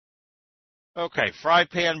 Okay, fry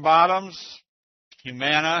pan bottoms,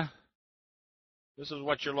 Humana. This is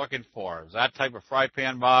what you're looking for. Is that type of fry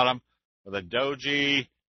pan bottom with a doji,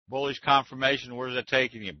 bullish confirmation. Where is it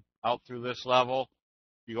taking you? Out through this level?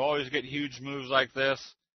 You always get huge moves like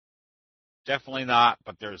this? Definitely not,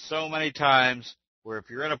 but there's so many times where if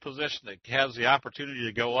you're in a position that has the opportunity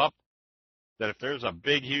to go up, that if there's a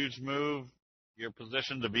big, huge move, you're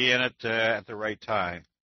positioned to be in it at the right time.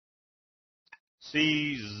 CZR,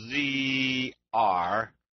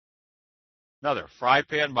 another fry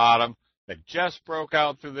pan bottom that just broke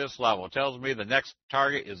out through this level. It tells me the next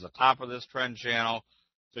target is the top of this trend channel.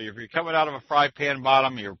 So if you're coming out of a fry pan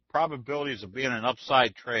bottom, your probabilities of being an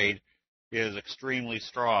upside trade is extremely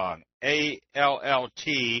strong.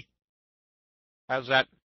 ALLT has that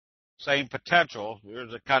same potential.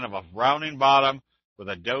 There's a kind of a rounding bottom with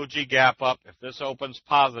a doji gap up. If this opens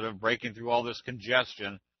positive, breaking through all this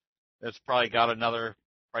congestion, it's probably got another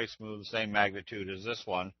price move the same magnitude as this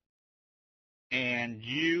one. And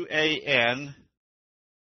UAN,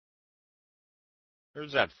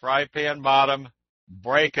 there's that fry pan bottom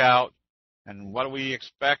breakout. And what do we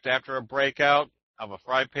expect after a breakout of a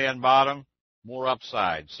fry pan bottom? More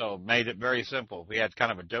upside. So it made it very simple. We had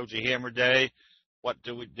kind of a doji hammer day. What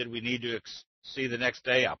did we need to see the next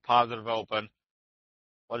day? A positive open.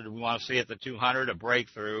 What did we want to see at the 200? A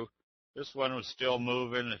breakthrough. This one was still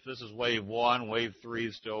moving. If this is wave 1, wave 3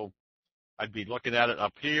 is still, I'd be looking at it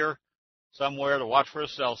up here somewhere to watch for a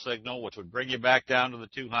sell signal, which would bring you back down to the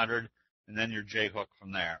 200, and then your J-hook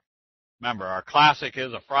from there. Remember, our classic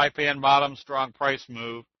is a fry pan bottom, strong price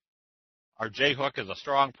move. Our J-hook is a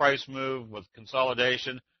strong price move with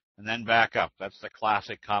consolidation and then back up. That's the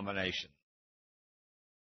classic combination.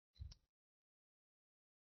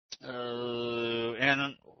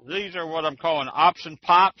 And these are what I'm calling option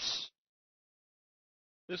pops.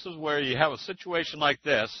 This is where you have a situation like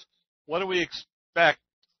this. What do we expect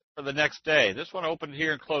for the next day? This one opened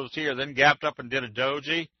here and closed here, then gapped up and did a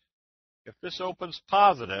doji. If this opens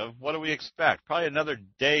positive, what do we expect? Probably another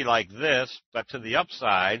day like this, but to the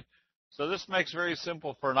upside. So this makes it very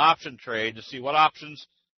simple for an option trade to see what options,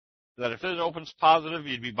 that if it opens positive,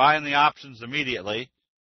 you'd be buying the options immediately,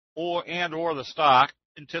 or the stock,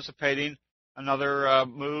 anticipating another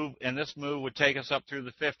move, and this move would take us up through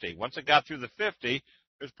the 50. Once it got through the 50,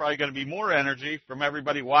 there's probably going to be more energy from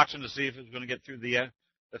everybody watching to see if it's going to get through the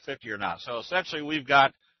 50 or not. So essentially, we've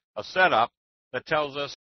got a setup that tells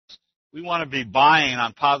us we want to be buying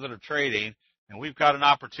on positive trading, and we've got an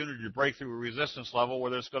opportunity to break through a resistance level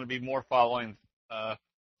where there's going to be more following,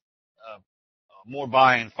 more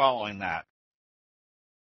buying following that.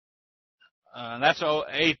 And that's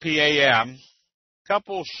APAM.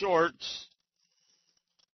 Couple shorts,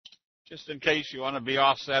 just in case you want to be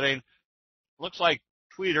offsetting. Looks like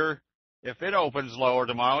Tweeter, if it opens lower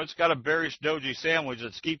tomorrow, it's got a bearish doji sandwich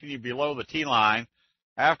that's keeping you below the T-line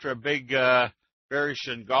after a big bearish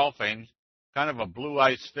engulfing, kind of a blue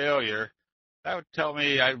ice failure. That would tell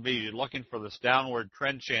me I'd be looking for this downward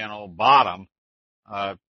trend channel bottom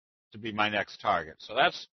to be my next target. So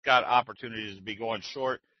that's got opportunities to be going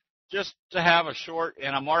short, just to have a short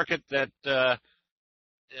in a market that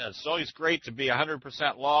it's always great to be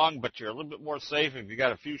 100% long, but you're a little bit more safe if you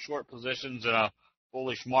got a few short positions in a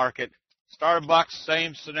bullish market. Starbucks,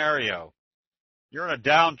 same scenario. You're in a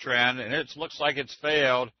downtrend, and it looks like it's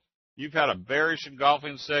failed. You've had a bearish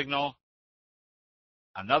engulfing signal,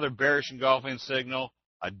 another bearish engulfing signal,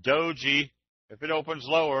 a doji. If it opens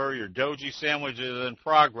lower, your doji sandwich is in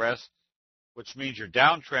progress, which means your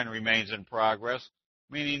downtrend remains in progress,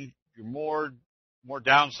 meaning your more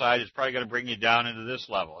downside is probably going to bring you down into this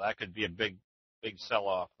level. That could be a big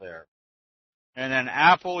sell-off there. And then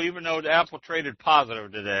Apple, even though Apple traded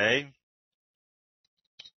positive today,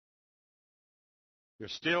 you're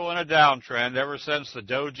still in a downtrend ever since the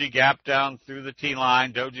doji gap down through the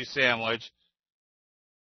T-line, doji sandwich.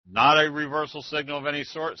 Not a reversal signal of any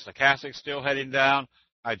sort. Stochastic still heading down.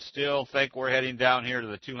 I'd still think we're heading down here to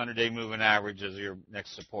the 200-day moving average as your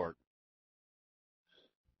next support.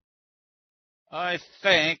 I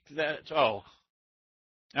think that, all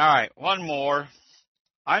right, one more.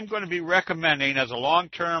 I'm going to be recommending as a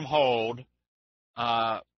long-term hold,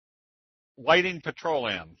 Whiting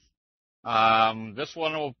Petroleum. This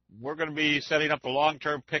one, we're going to be setting up the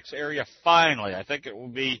long-term picks area finally. I think it will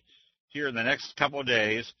be here in the next couple of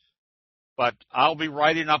days. But I'll be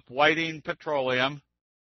writing up Whiting Petroleum,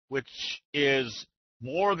 which is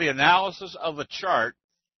more the analysis of the chart.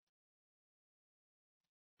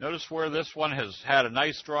 Notice where this one has had a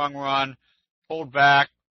nice strong run, pulled back,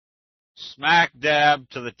 smack dab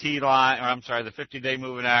to the T-line, or I'm sorry, the 50-day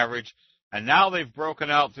moving average. And now they've broken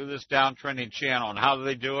out through this downtrending channel. And how do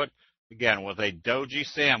they do it? Again, with a doji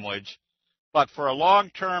sandwich. But for a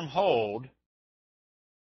long-term hold,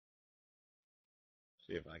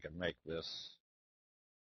 see if I can make this.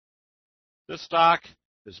 This stock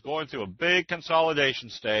is going through a big consolidation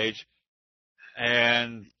stage.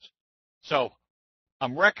 And so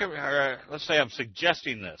let's say I'm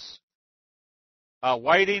suggesting this.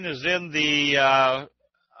 Whiting is in the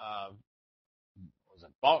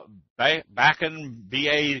Bakken,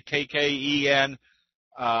 B-A-K-K-E-N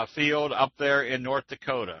field up there in North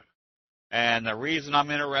Dakota. And the reason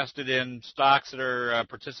I'm interested in stocks that are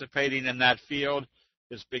participating in that field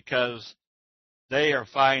is because they are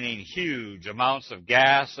finding huge amounts of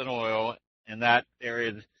gas and oil in that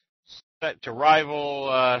area to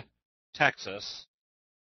rival Texas.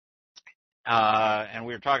 And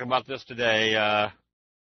we were talking about this today.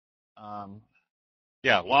 Long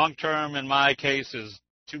term in my case is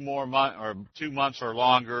 2 months or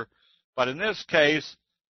longer. But in this case,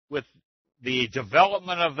 with the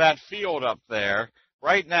development of that field up there,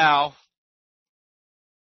 right now,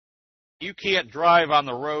 you can't drive on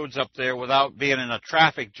the roads up there without being in a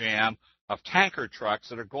traffic jam of tanker trucks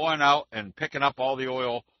that are going out and picking up all the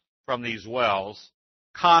oil from these wells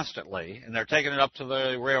constantly, and they're taking it up to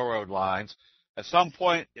the railroad lines. At some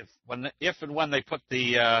point, if and when they put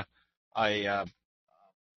the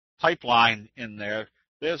pipeline in there,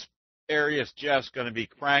 this area is just going to be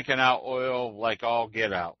cranking out oil like all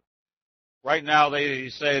get out. Right now, they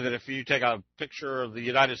say that if you take a picture of the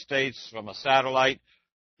United States from a satellite,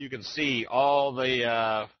 you can see all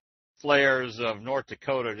the flares of North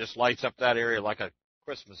Dakota just lights up that area like a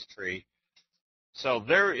Christmas tree. So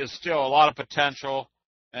there is still a lot of potential,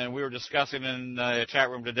 and we were discussing in the chat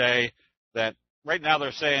room today that right now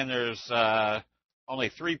they're saying there's only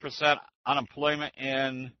 3% unemployment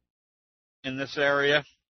in this area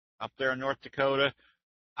up there in North Dakota.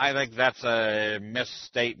 I think that's a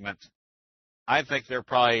misstatement. I think they're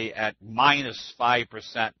probably at minus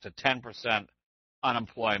 5% to 10%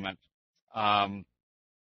 unemployment.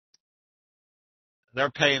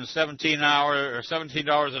 They're paying $17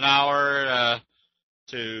 an hour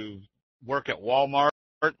to work at Walmart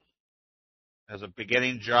as a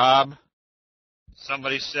beginning job.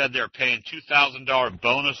 Somebody said they're paying $2,000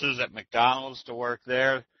 bonuses at McDonald's to work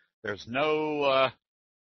there. There's no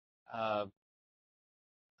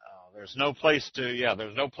place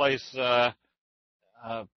to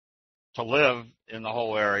live in the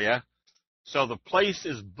whole area. So the place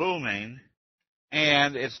is booming,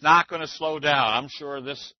 and it's not going to slow down. I'm sure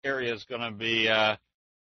this area is going to be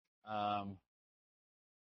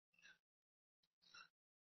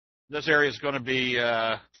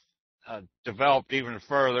developed even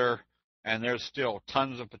further, and there's still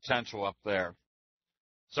tons of potential up there.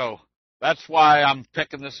 So that's why I'm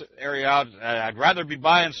picking this area out. I'd rather be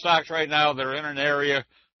buying stocks right now that are in an area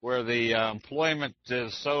where the employment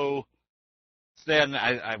is so thin.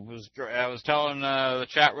 I was telling the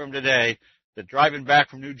chat room today that driving back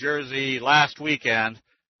from New Jersey last weekend,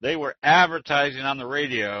 they were advertising on the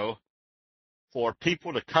radio for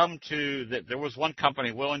people to come to that. There was one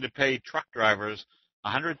company willing to pay truck drivers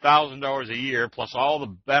 $100,000 a year plus all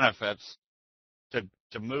the benefits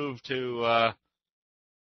to move to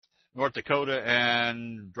North Dakota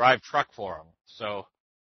and drive truck for them. So,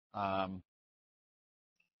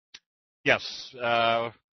 yes,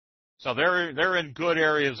 so they're in good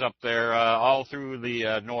areas up there, all through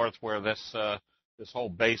the north where this whole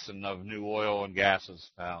basin of new oil and gas is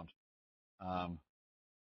found.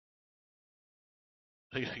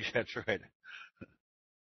 That's right.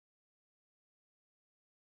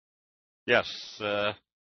 Yes,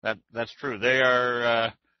 that's true. They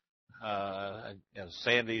are.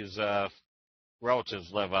 Sandy's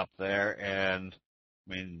relatives live up there, and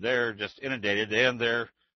I mean they're just inundated, and they're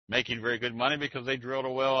making very good money because they drilled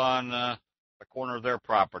a well on a corner of their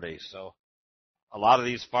property. So a lot of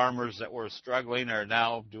these farmers that were struggling are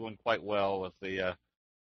now doing quite well with the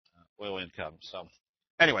oil income. So,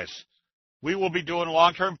 anyways, we will be doing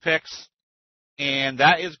long-term picks, and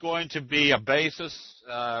that is going to be a basis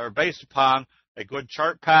or based upon a good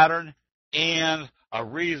chart pattern and a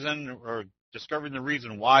reason, or discovering the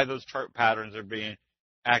reason why those chart patterns are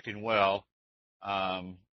acting well.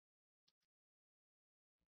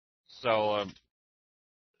 So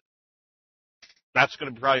that's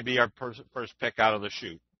going to probably be our first pick out of the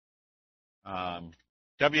chute.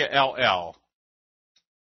 WLL.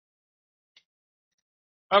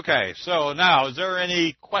 Okay, so now, is there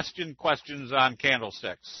any questions on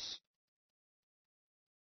candlesticks?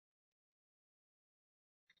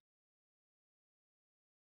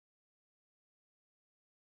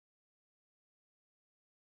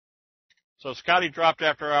 So Scotty dropped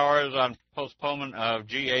after hours on postponement of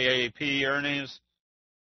GAAP earnings.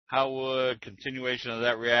 How would continuation of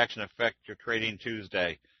that reaction affect your trading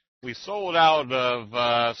Tuesday? We sold out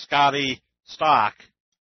of Scotty stock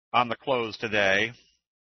on the close today,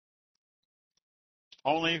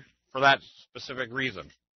 only for that specific reason.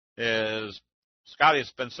 Is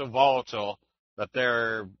Scotty's been so volatile that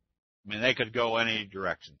they could go any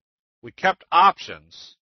direction. We kept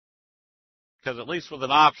options, because at least with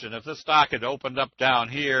an option, if this stock had opened up down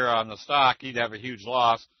here on the stock, you'd have a huge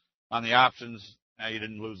loss. On the options, you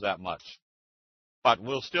didn't lose that much. But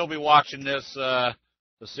we'll still be watching this to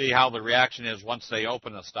see how the reaction is once they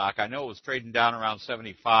open the stock. I know it was trading down around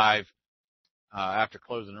 75 after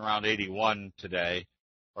closing around 81 today,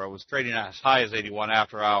 or it was trading as high as 81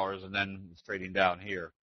 after hours, and then it's trading down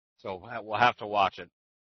here. So we'll have to watch it.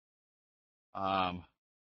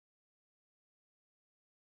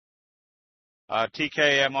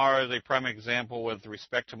 TKMR is a prime example with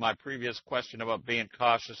respect to my previous question about being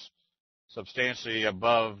cautious, substantially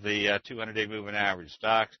above the 200-day moving average.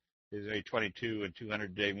 Stock is a 22, and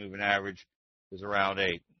 200-day moving average is around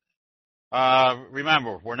 8.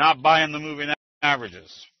 Remember, we're not buying the moving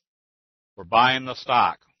averages. We're buying the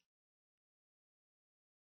stock.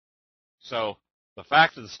 So the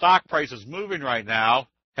fact that the stock price is moving right now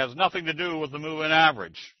has nothing to do with the moving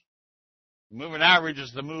average. The moving average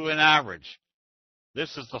is the moving average.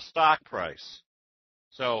 This is the stock price.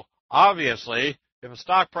 So obviously, if a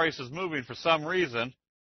stock price is moving for some reason,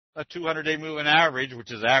 a 200-day moving average, which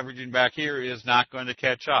is averaging back here, is not going to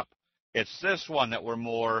catch up. It's this one that we're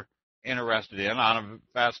more interested in on a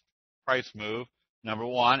fast price move, number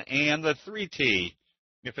one, and the 3T,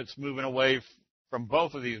 if it's moving away from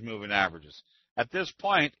both of these moving averages. At this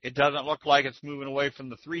point, it doesn't look like it's moving away from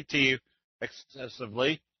the 3T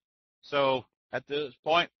excessively. So at this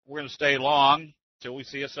point, we're going to stay long till we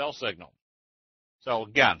see a sell signal. So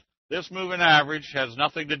again, this moving average has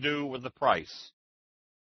nothing to do with the price.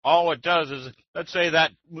 All it does is, let's say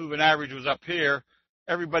that moving average was up here,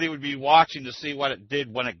 everybody would be watching to see what it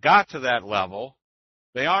did when it got to that level.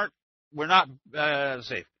 We're not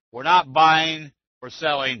buying or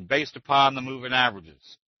selling based upon the moving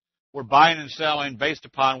averages. We're buying and selling based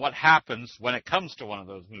upon what happens when it comes to one of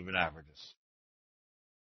those moving averages.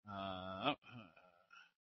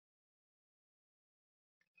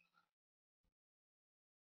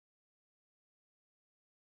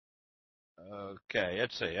 Okay,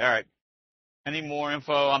 let's see. All right. Any more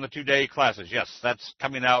info on the 2-day classes? Yes, that's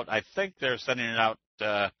coming out. I think they're sending it out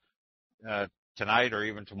tonight or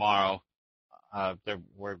even tomorrow.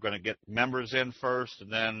 We're going to get members in first,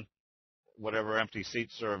 and then whatever empty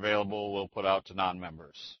seats are available, we'll put out to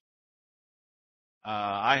non-members.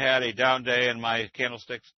 I had a down day in my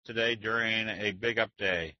candlesticks today during a big up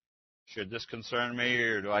day. Should this concern me,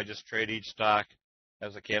 or do I just trade each stock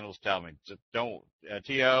as the candles tell me? Just don't,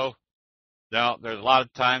 TO. No, there's a lot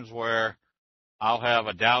of times where I'll have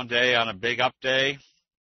a down day on a big up day,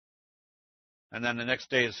 and then the next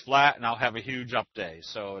day is flat, and I'll have a huge up day.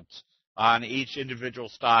 So it's on each individual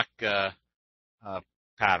stock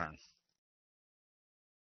pattern.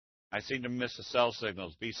 I seem to miss the sell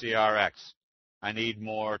signals, BCRX. I need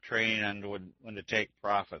more training on when to take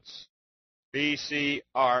profits. BCRX,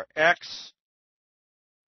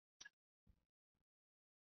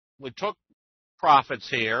 we took profits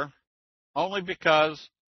here only because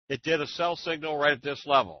it did a sell signal right at this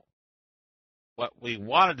level. What we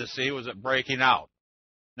wanted to see was it breaking out.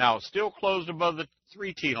 Now, it's still closed above the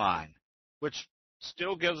 3T line, which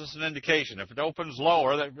still gives us an indication. If it opens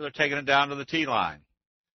lower, they're taking it down to the T line.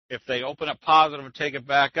 If they open up positive and take it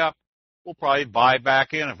back up, we'll probably buy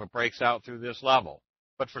back in if it breaks out through this level.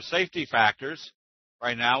 But for safety factors,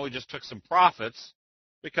 right now we just took some profits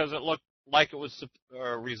because it looked like it was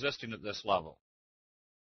resisting at this level.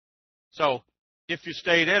 So if you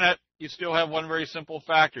stayed in it, you still have one very simple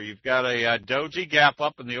factor. You've got a doji gap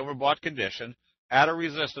up in the overbought condition at a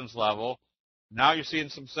resistance level. Now you're seeing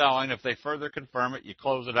some selling. If they further confirm it, you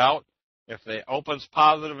close it out. If it opens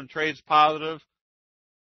positive and trades positive,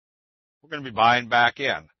 we're going to be buying back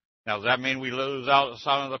in. Now, does that mean we lose out on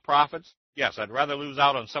some of the profits? Yes, I'd rather lose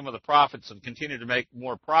out on some of the profits and continue to make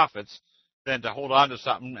more profits than to hold on to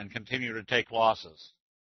something and continue to take losses.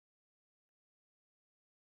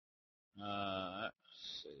 Let's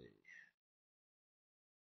see.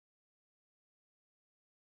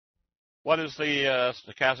 What is the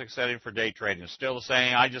stochastic setting for day trading? It's still the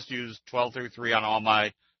same. I just use 1233 on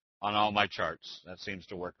all my charts. That seems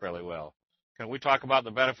to work fairly well. Can we talk about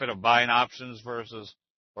the benefit of buying options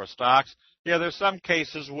or stocks? Yeah, there's some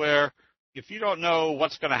cases where if you don't know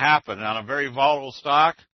what's going to happen on a very volatile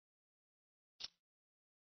stock,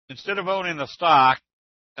 instead of owning the stock,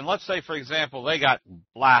 and let's say, for example, they got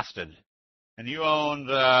blasted, and you owned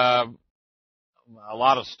a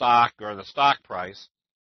lot of stock or the stock price,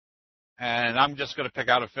 and I'm just going to pick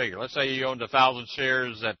out a figure. Let's say you owned 1,000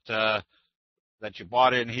 shares that you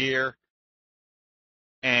bought in here,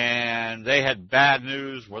 and they had bad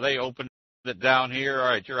news where they opened it down here. All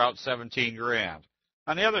right, you're out 17 grand.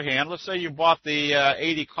 On the other hand, let's say you bought the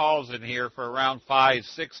 80 calls in here for around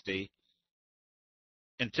 560,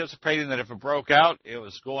 anticipating that if it broke out, it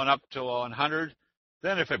was going up to 100.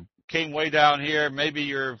 Then if it came way down here, maybe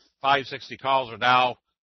your 560 calls are now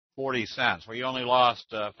 40 cents, where you only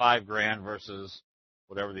lost 5 grand versus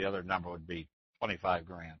whatever the other number would be, 25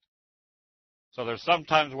 grand. So there's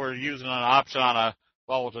sometimes we're using an option on a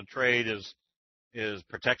volatile trade is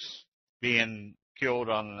protects being killed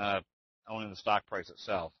on owning the stock price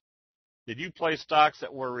itself. Did you play stocks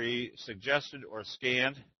that were suggested or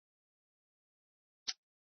scanned?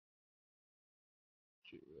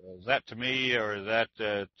 Is that to me or is that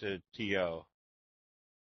to TO?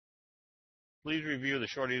 Please review the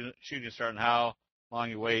shooting start and how long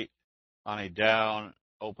you wait on a down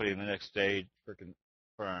opening the next day for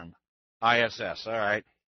confirm. ISS, all right.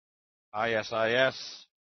 ISIS.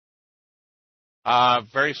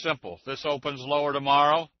 Very simple. If this opens lower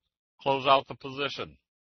tomorrow, close out the position.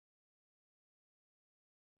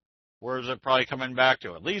 Where is it probably coming back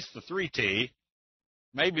to? At least the 3T,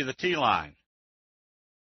 maybe the T line.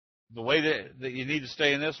 The way that you need to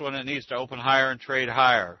stay in this one, it needs to open higher and trade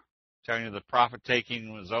higher. Telling you the profit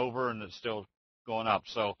taking was over and it's still going up.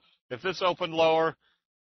 So if this opened lower,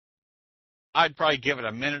 I'd probably give it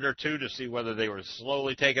a minute or two to see whether they were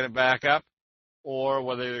slowly taking it back up or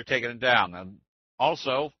whether they're taking it down. And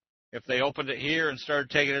also, if they opened it here and started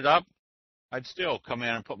taking it up, I'd still come in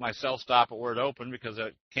and put my sell stop at where it opened because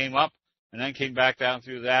it came up and then came back down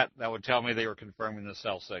through that. That would tell me they were confirming the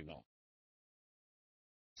sell signal.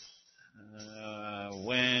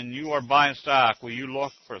 When you are buying stock, will you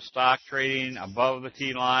look for stock trading above the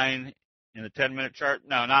T line in the 10-minute chart?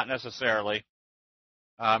 No, not necessarily.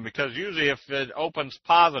 Because usually if it opens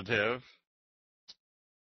positive,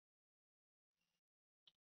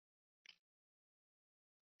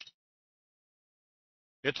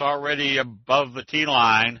 it's already above the T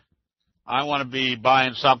line. I want to be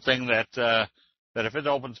buying something that if it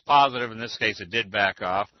opens positive, in this case it did back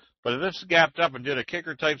off, but if this gapped up and did a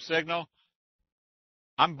kicker type signal,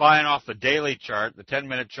 I'm buying off the daily chart. The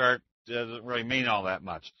 10-minute chart doesn't really mean all that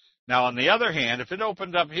much. Now, on the other hand, if it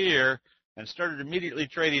opened up here and started immediately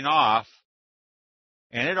trading off,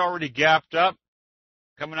 and it already gapped up,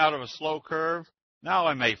 coming out of a slow curve, now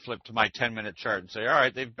I may flip to my 10-minute chart and say, all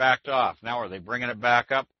right, they've backed off. Now are they bringing it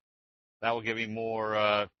back up? That will give me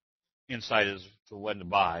more insight as to when to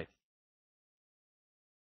buy.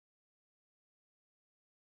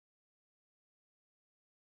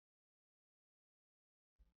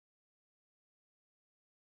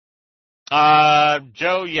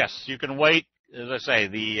 Joe, yes, you can wait. As I say,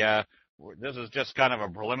 this is just kind of a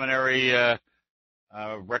preliminary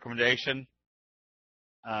recommendation.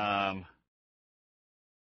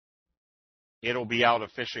 it'll be out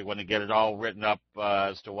officially when they get it all written up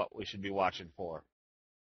as to what we should be watching for.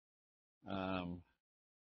 All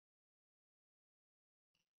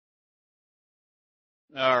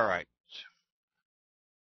right.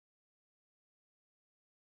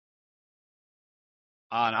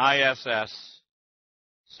 On ISS,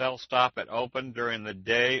 sell stop at open during the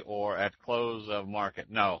day or at close of market.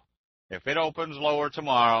 No. If it opens lower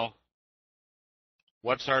tomorrow,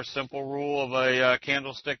 what's our simple rule of a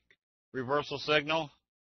candlestick reversal signal?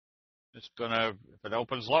 It's gonna, if it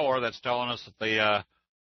opens lower, that's telling us that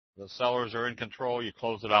the sellers are in control. You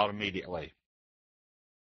close it out immediately.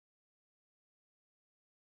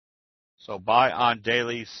 So buy on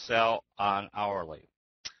daily, sell on hourly.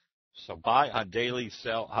 So buy on daily,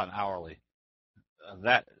 sell on hourly.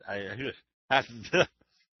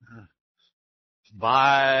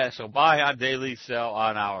 Buy on daily, sell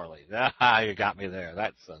on hourly. You got me there.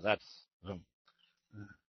 That's.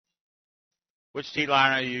 Which T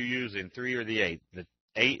line are you using, 3 or the 8? The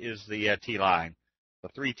 8 is the T line. The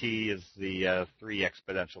 3T is the 3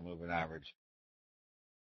 exponential moving average.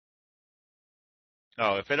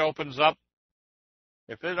 Oh, if it opens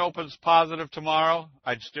positive tomorrow,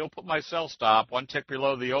 I'd still put my sell stop 1 tick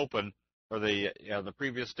below the open or the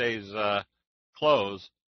previous day's close.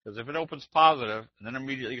 Because if it opens positive and then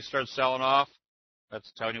immediately you start selling off,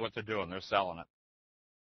 that's telling you what they're doing. They're selling it.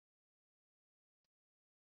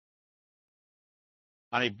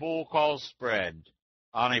 On a bull call spread,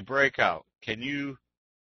 on a breakout, can you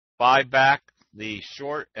buy back the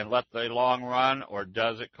short and let the long run, or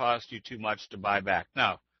does it cost you too much to buy back?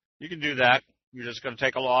 No, you can do that. You're just going to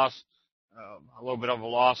take a loss, a little bit of a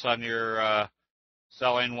loss on your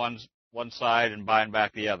selling one side and buying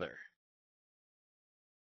back the other.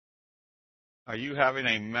 Are you having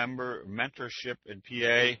a mentorship in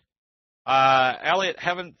PA? Elliot,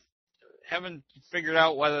 haven't figured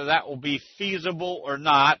out whether that will be feasible or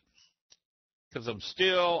not, because I'm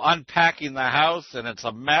still unpacking the house and it's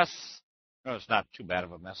a mess. No, it's not too bad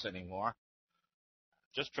of a mess anymore.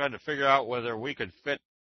 Just trying to figure out whether we could fit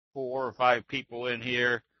 4 or 5 people in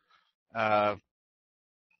here.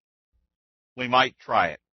 We might try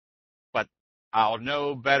it, but I'll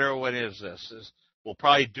know better when we'll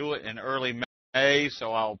probably do it in early May,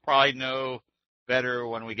 so I'll probably know better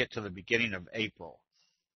when we get to the beginning of April.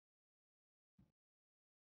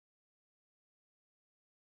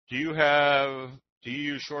 Do you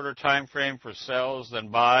use shorter time frame for sells than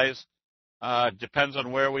buys? Depends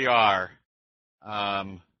on where we are.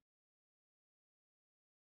 My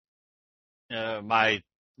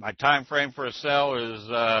time frame for a sell is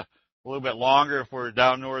a little bit longer if we're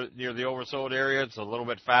down near the oversold area. It's a little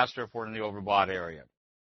bit faster if we're in the overbought area.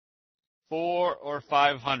 400 or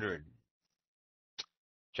 500.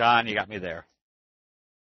 John, you got me there.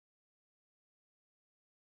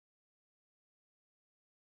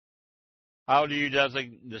 How do you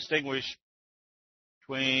distinguish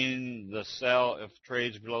between the sell if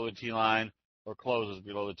trades below the T line or closes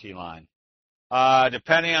below the T line?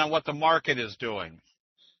 Depending on what the market is doing.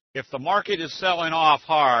 If the market is selling off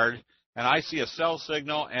hard and I see a sell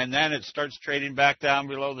signal and then it starts trading back down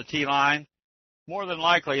below the T line, more than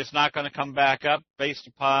likely it's not going to come back up based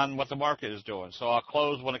upon what the market is doing. So I'll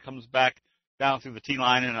close when it comes back down through the T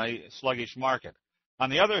line in a sluggish market. On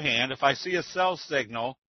the other hand, if I see a sell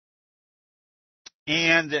signal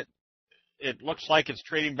and it looks like it's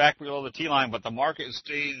trading back below the T line, but the market is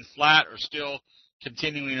staying flat or still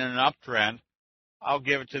continuing in an uptrend, I'll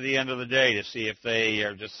give it to the end of the day to see if they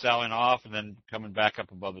are just selling off and then coming back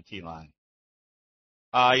up above the T line.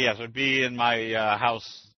 Yes, it would be in my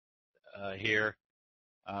house here.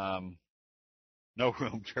 No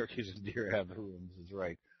room. Turkeys and deer have rooms, is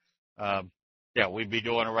right. Yeah, we'd be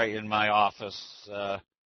doing it right in my office.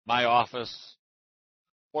 My office,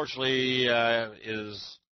 fortunately,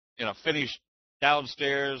 is finished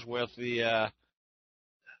downstairs with the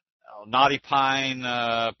knotty pine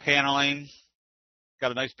paneling.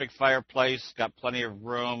 Got a nice big fireplace, got plenty of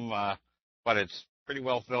room, but it's pretty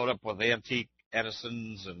well filled up with antique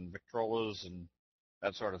Edisons and Victrolas and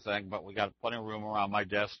that sort of thing. But we got plenty of room around my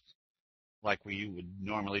desk like we would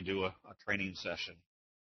normally do a training session.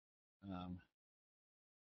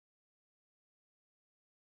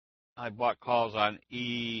 I bought calls on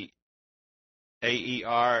AER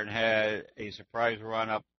and had a surprise run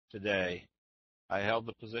up today. I held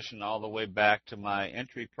the position all the way back to my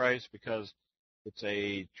entry price because it's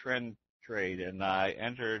a trend trade, and I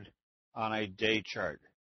entered on a day chart.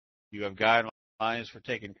 You have guidelines for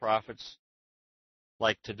taking profits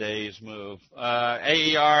like today's move.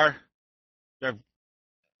 AER,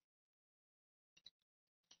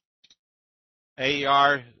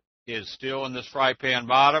 AER is still in this fry pan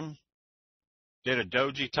bottom. Did a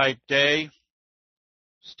doji type day.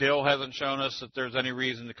 Still hasn't shown us that there's any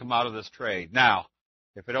reason to come out of this trade. Now,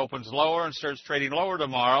 if it opens lower and starts trading lower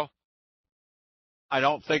tomorrow, I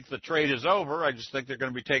don't think the trade is over. I just think they're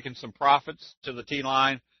going to be taking some profits to the T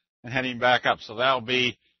line and heading back up. So that'll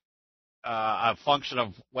be a function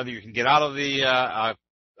of whether you can get out of the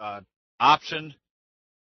option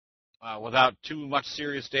without too much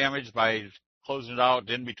serious damage by closing it out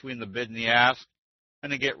in between the bid and the ask,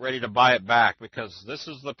 and then get ready to buy it back, because this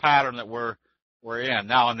is the pattern that we're in.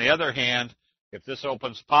 Now, on the other hand, if this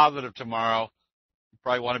opens positive tomorrow, you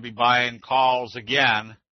probably want to be buying calls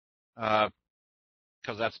again,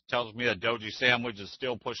 because that tells me that Doji Sandwich is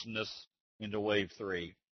still pushing this into wave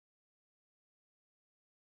 3.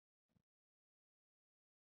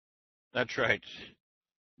 That's right.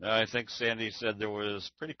 I think Sandy said there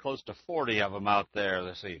was pretty close to 40 of them out there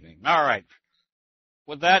this evening. All right.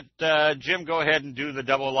 With that, Jim, go ahead and do the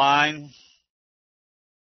double line.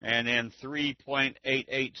 And in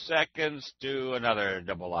 3.88 seconds, do another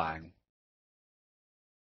double line.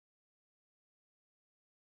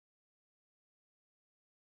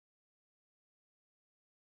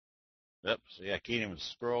 Oops, yeah, I can't even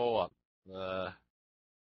scroll up.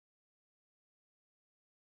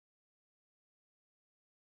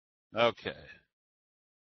 Okay.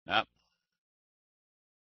 Yep.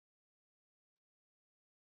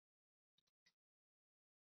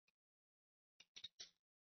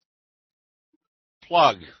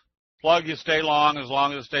 Plug. Plug, you stay long as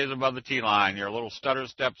it stays above the T line. Your little stutter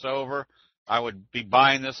steps over. I would be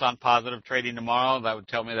buying this on positive trading tomorrow. That would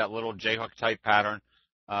tell me that little J-hook type pattern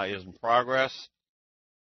is in progress.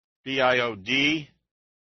 BIOD. See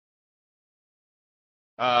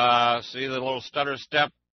the little stutter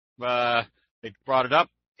step? It brought it up,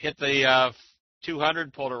 hit the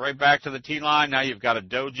 200, pulled it right back to the T line. Now you've got a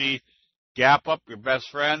doji gap up, your best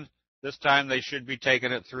friend. This time they should be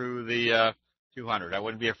taking it through the 200. I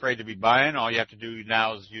wouldn't be afraid to be buying. All you have to do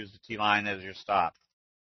now is use the T line as your stop.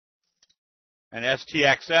 And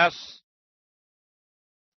STXS,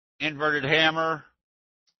 inverted hammer.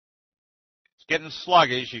 It's getting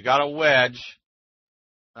sluggish. You got a wedge.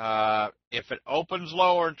 If it opens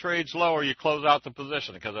lower and trades lower, you close out the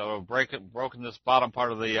position because it will broken this bottom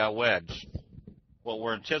part of the wedge. What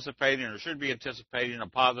we're anticipating, or should be anticipating, a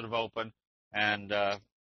positive open and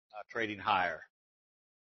trading higher.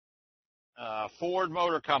 Ford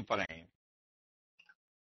Motor Company.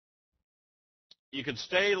 You can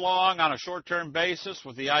stay long on a short-term basis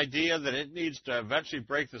with the idea that it needs to eventually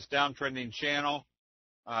break this downtrending channel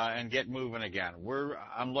and get moving again.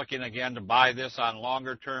 I'm looking again to buy this on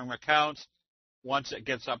longer-term accounts once it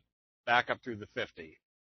gets back up through the 50.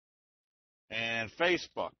 And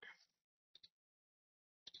Facebook.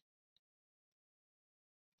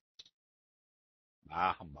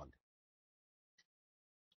 Humbug.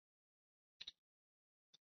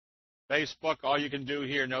 Facebook, all you can do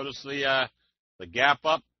here, notice the gap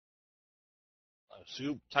up,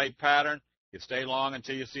 soup type pattern. You stay long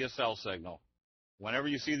until you see a sell signal. Whenever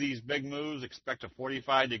you see these big moves, expect a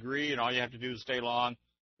 45 degree, and all you have to do is stay long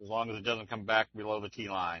as it doesn't come back below the T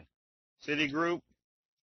line. Citigroup,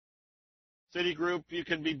 you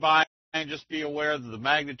can be buying. Just be aware that the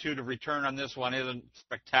magnitude of return on this one isn't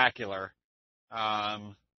spectacular.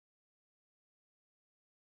 I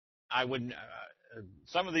wouldn't.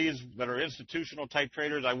 Some of these that are institutional type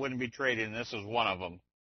traders, I wouldn't be trading. This is one of them.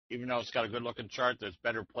 Even though it's got a good looking chart, there's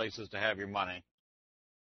better places to have your money.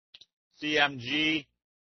 CMG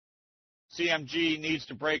needs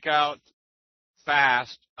to break out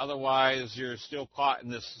fast. Otherwise, you're still caught in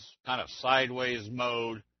this kind of sideways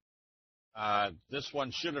mode. This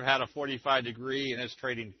one should have had a 45 degree and is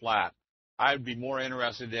trading flat. I'd be more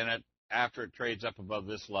interested in it after it trades up above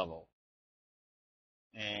this level.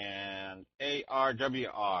 And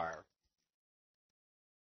ARWR.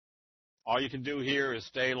 All you can do here is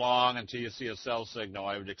stay long until you see a sell signal.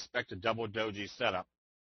 I would expect a double doji setup.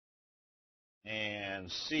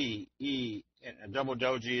 And CE, a double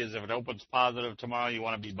doji is if it opens positive tomorrow, you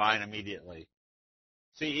want to be buying immediately.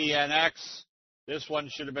 CENX, this one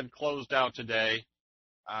should have been closed out today.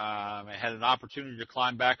 It had an opportunity to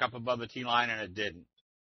climb back up above the T line, and it didn't.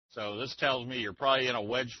 So this tells me you're probably in a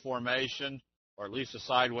wedge formation, or at least a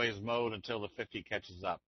sideways mode until the 50 catches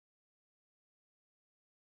up.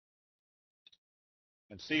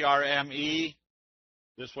 And CRME,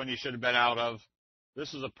 this one you should have been out of.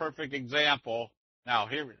 This is a perfect example. Now,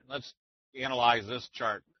 here, let's analyze this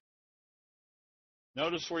chart.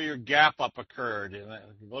 Notice where your gap up occurred. A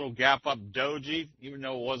little gap up doji, even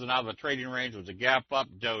though it wasn't out of the trading range, it was a gap up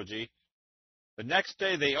doji. The next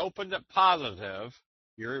day, they opened it positive.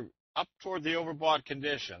 You're up toward the overbought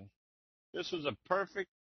condition. This was a perfect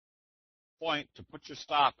point to put your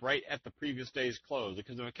stop right at the previous day's close,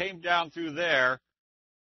 because if it came down through there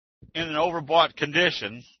in an overbought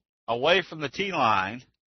condition, away from the T-line,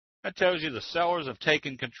 that tells you the sellers have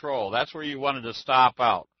taken control. That's where you wanted to stop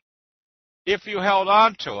out. If you held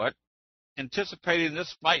on to it, anticipating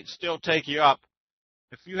this might still take you up,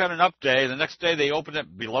 if you had an up day, the next day they opened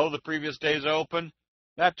it below the previous day's open,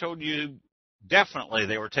 that told you definitely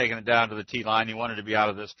they were taking it down to the T-line. You wanted to be out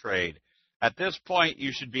of this trade. At this point,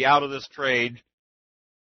 you should be out of this trade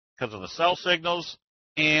because of the sell signals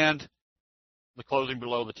and the closing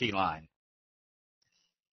below the T-line.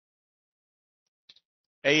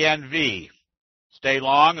 ANV, stay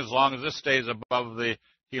long as this stays above the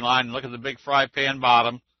T-line. Look at the big fry pan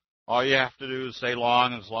bottom. All you have to do is stay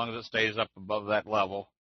long as it stays up above that level.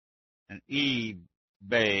 And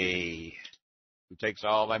eBay, who takes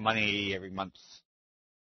all my money every month.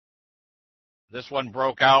 This one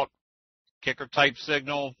broke out. Kicker type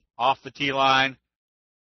signal off the T-line.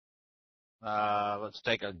 Let's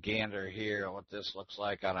take a gander here on what this looks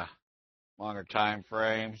like on a longer time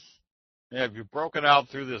frame. Yeah, you've broken out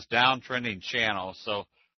through this downtrending channel, so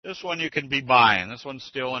this one you can be buying. This one's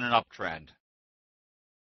still in an uptrend.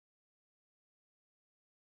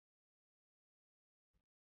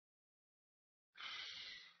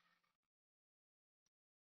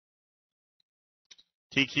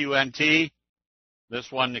 TQNT, this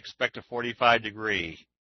one expect a 45 degree.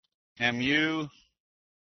 MU,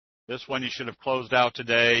 this one you should have closed out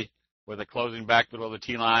today with a closing back below the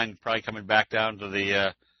T-line, probably coming back down to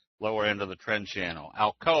the lower end of the trend channel.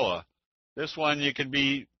 Alcoa, this one you can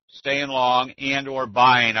be staying long and or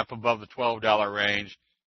buying up above the $12 range,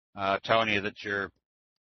 telling you that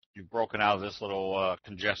you've broken out of this little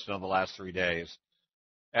congestion of the last 3 days.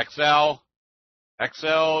 XL,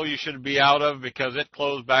 you should be out of because it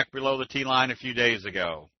closed back below the T-line a few days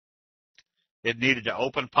ago. It needed to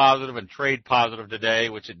open positive and trade positive today,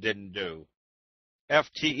 which it didn't do.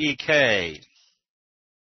 FTEK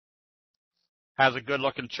has a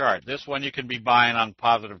good-looking chart. This one you can be buying on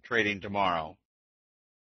positive trading tomorrow.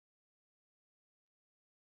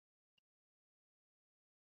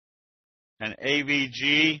 And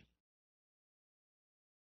AVG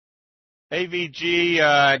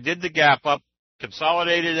did the gap up,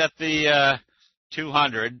 consolidated at the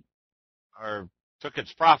 200, or took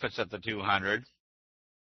its profits at the 200.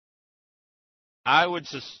 I would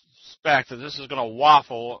suspect that this is going to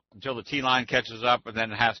waffle until the T-line catches up and then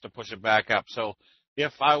has to push it back up. So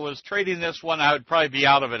if I was trading this one, I would probably be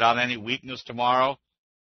out of it on any weakness tomorrow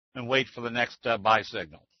and wait for the next buy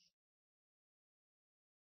signal.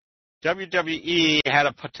 WWE had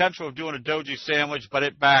a potential of doing a doji sandwich, but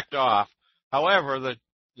it backed off. However,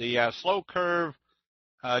 the slow curve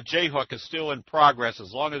J-hook is still in progress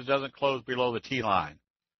as long as it doesn't close below the T-line.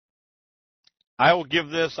 I will give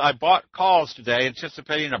this, I bought calls today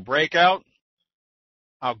anticipating a breakout.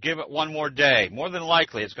 I'll give it one more day. More than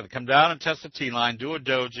likely, it's going to come down and test the T-line, do a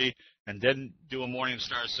doji, and then do a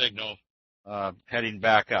Morningstar signal heading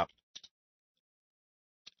back up.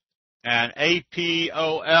 And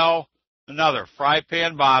APOL, another fry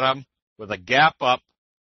pan bottom with a gap up.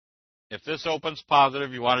 If this opens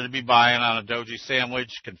positive, you wanted to be buying on a doji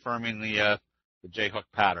sandwich, confirming the J-hook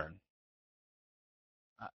pattern.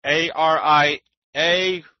 ARIA,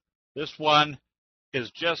 this one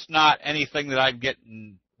is just not anything that I'm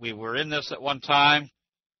getting. We were in this at one time.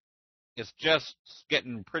 It's just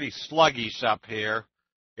getting pretty sluggish up here.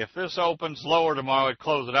 If this opens lower tomorrow, I'd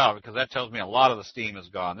close it out because that tells me a lot of the steam is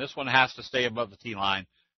gone. This one has to stay above the T-line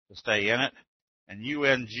to stay in it. And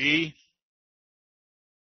UNG,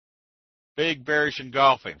 big bearish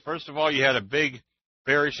engulfing. First of all, you had a big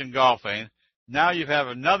bearish engulfing. Now you have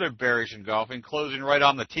another bearish engulfing closing right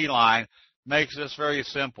on the T-line. Makes this very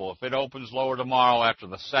simple. If it opens lower tomorrow after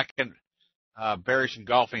the second bearish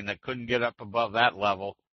engulfing that couldn't get up above that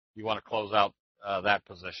level, you want to close out that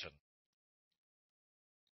position.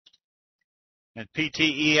 And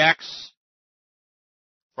PTEX,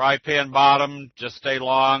 fry pan bottom, just stay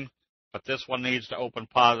long, but this one needs to open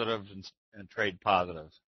positive and trade positive.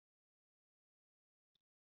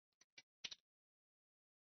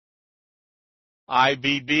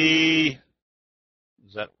 IBB,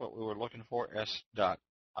 is that what we were looking for? S.IBB.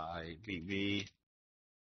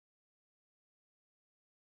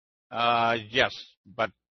 Yes,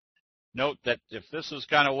 but note that if this is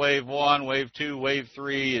kind of wave 1, wave 2, wave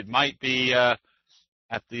 3, it might be at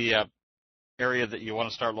the area that you want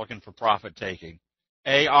to start looking for profit taking.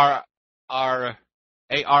 ARRS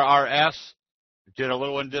did a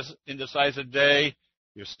little indecisive day.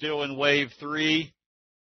 You're still in wave 3.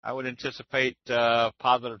 I would anticipate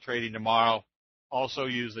positive trading tomorrow Also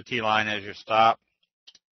use the T-line as your stop.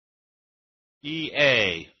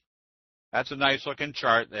 EA. That's a nice looking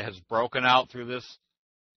chart that has broken out through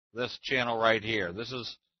this channel right here. This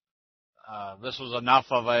was enough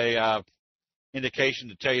of a indication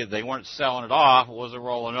to tell you they weren't selling it off. It wasn't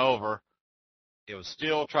rolling over. It was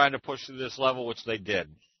still trying to push through this level, which they did.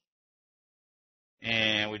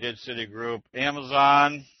 And we did Citigroup.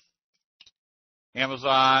 Amazon,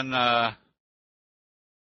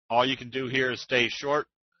 all you can do here is stay short.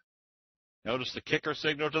 Notice the kicker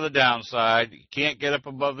signal to the downside. You can't get up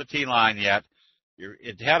above the T-line yet.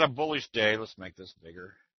 It had a bullish day. Let's make this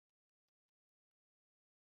bigger.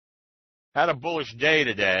 Had a bullish day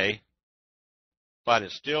today, but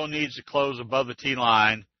it still needs to close above the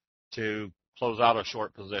T-line to close out a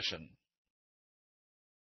short position.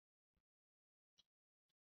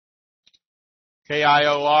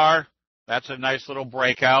 KIOR, that's a nice little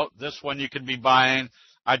breakout. This one you can be buying.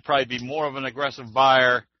 I'd probably be more of an aggressive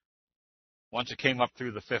buyer once it came up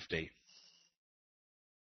through the 50.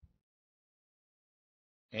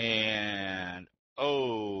 And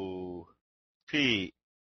OPXA.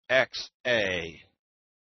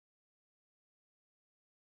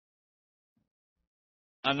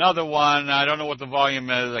 Another one, I don't know what the volume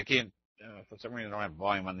is. I can't, for some reason I don't have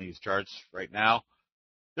volume on these charts right now.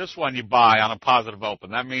 This one you buy on a positive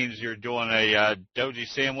open. That means you're doing a doji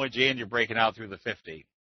sandwich and you're breaking out through the 50.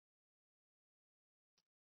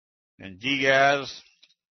 And DGAS,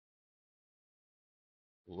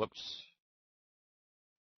 whoops.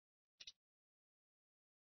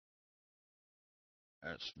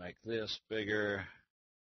 Let's make this bigger.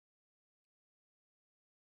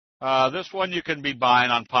 This one you can be buying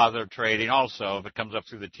on positive trading also if it comes up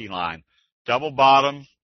through the T-line. Double bottom,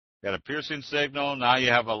 got a piercing signal. Now you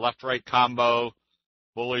have a left-right combo.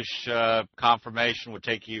 Bullish confirmation would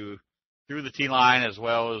take you through the T-line as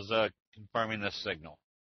well as confirming this signal.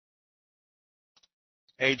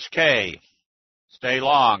 HK, stay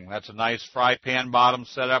long. That's a nice fry pan bottom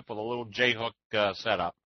setup with a little J-hook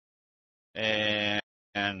setup. And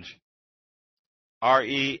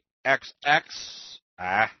REXX,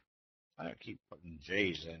 I don't keep putting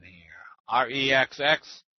J's in here.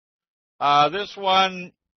 REXX, this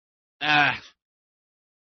one,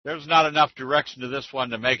 there's not enough direction to this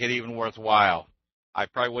one to make it even worthwhile. I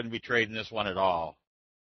probably wouldn't be trading this one at all.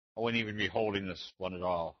 I wouldn't even be holding this one at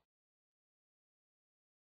all.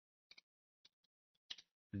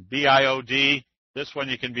 BIOD, this one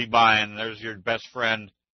you can be buying. There's your best friend,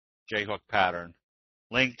 J-hook pattern.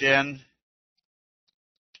 LinkedIn,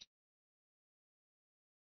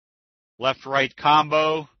 left-right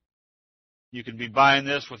combo. You can be buying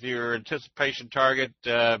this with your anticipation target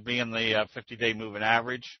being the 50-day moving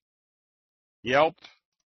average. Yelp.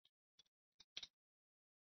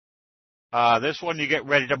 This one you get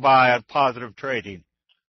ready to buy on positive trading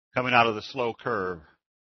coming out of the slow curve.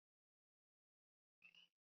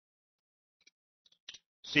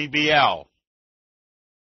 CBL.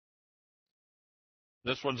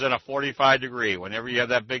 This one's in a 45 degree. Whenever you have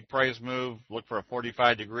that big price move, look for a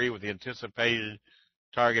 45 degree with the anticipated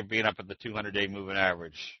target being up at the 200-day moving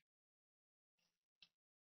average.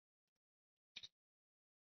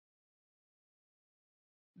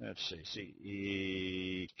 Let's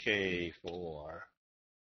see, CEK4.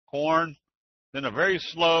 Corn, then a very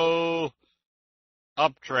slow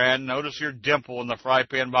uptrend. Notice your dimple in the fry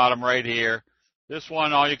pan bottom right here. This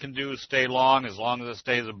one, all you can do is stay long as it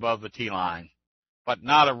stays above the T-line. But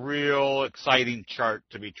not a real exciting chart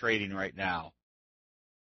to be trading right now.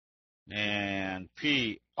 And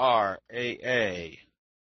PRAA.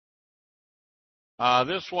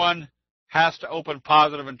 This one has to open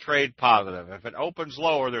positive and trade positive. If it opens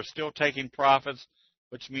lower, they're still taking profits,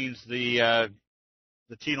 which means the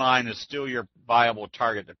T-line is still your viable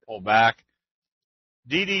target to pull back.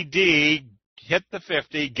 DDD hit the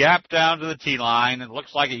 50, gap down to the T-line. It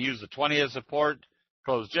looks like it used the 20 as support,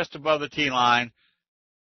 closed just above the T-line.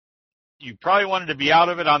 You probably wanted to be out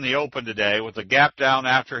of it on the open today with the gap down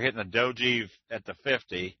after hitting the doji at the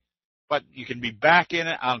 50, but you can be back in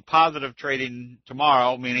it on positive trading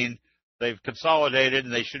tomorrow, meaning they've consolidated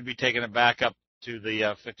and they should be taking it back up to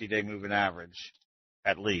the 50-day moving average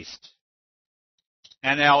at least.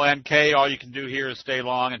 NLNK, all you can do here is stay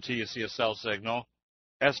long until you see a sell signal.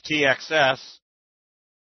 STXS,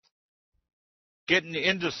 getting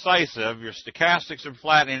indecisive. Your stochastics are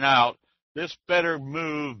flattening out. This better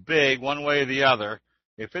move big one way or the other.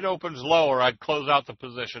 If it opens lower, I'd close out the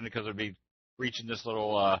position because it would be reaching this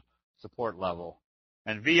little support level.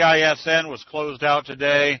 And VISN was closed out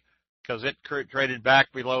today because it traded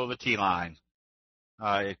back below the T-line.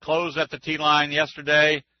 It closed at the T-line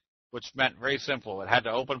yesterday. which meant very simple. It had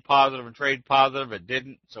to open positive and trade positive. It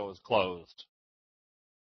didn't, so it was closed.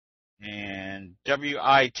 And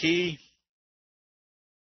WIT,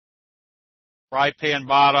 fry pan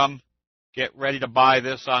bottom. Get ready to buy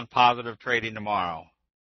this on positive trading tomorrow.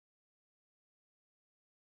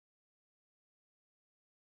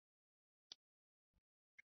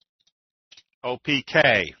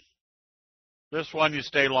 OPK. This one you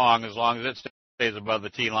stay long as it stays above the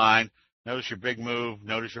T line. Notice your big move.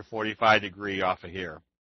 Notice your 45-degree off of here.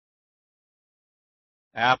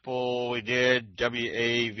 Apple, we did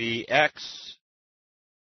WAVX.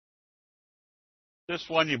 This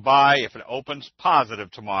one you buy if it opens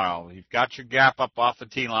positive tomorrow. You've got your gap up off the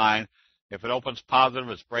T line. If it opens positive,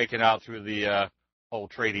 it's breaking out through the whole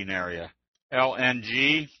trading area.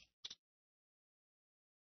 LNG,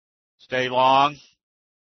 stay long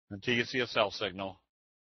until you see a sell signal.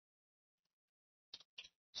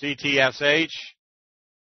 CTSH,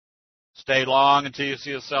 stay long until you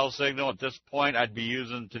see a sell signal. At this point, I'd be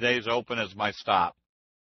using today's open as my stop.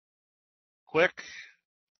 Quick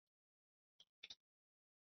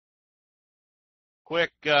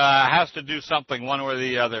has to do something one way or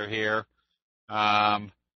the other here.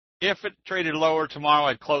 If it traded lower tomorrow,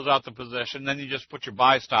 I'd close out the position. Then you just put your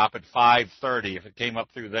buy stop at 530. If it came up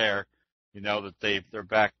through there, you know that they're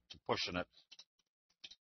back to pushing it.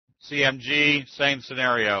 CMG, same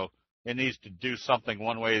scenario. It needs to do something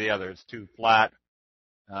one way or the other. It's too flat.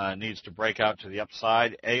 It needs to break out to the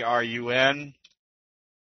upside. ARUN.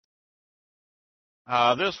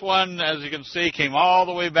 This one, as you can see, came all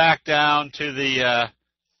the way back down to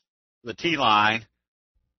the T line.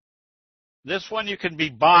 This one you can be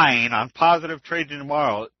buying on positive trading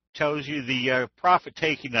tomorrow. It tells you the profit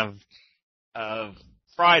taking of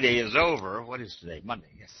Friday is over. What is today?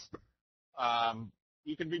 Monday, yes.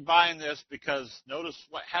 You can be buying this because notice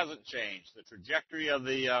what hasn't changed, the trajectory of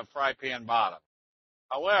the fry pan bottom.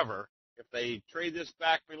 However, if they trade this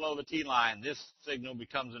back below the T line, this signal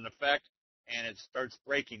becomes in effect and it starts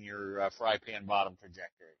breaking your fry pan bottom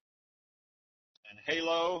trajectory. And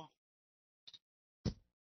Halo,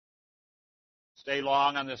 stay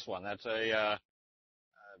long on this one. That's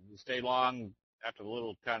stay long after the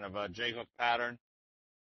little kind of a J-hook pattern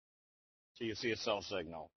till you see a sell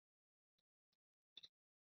signal.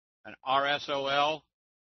 An RSOL,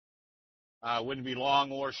 wouldn't be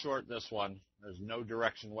long or short this one. There's no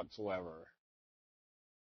direction whatsoever.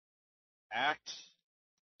 ACT,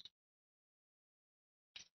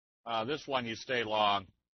 this one you stay long.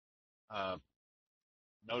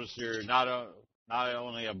 Notice you're not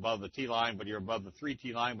only above the T line, but you're above the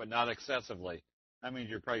 3T line, but not excessively. That means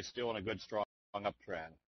you're probably still in a good, strong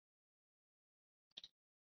uptrend.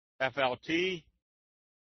 FLT,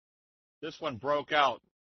 this one broke out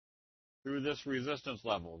through this resistance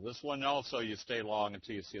level. This one also you stay long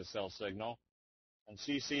until you see a sell signal. And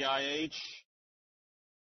CCIH,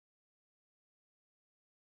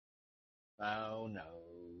 oh no.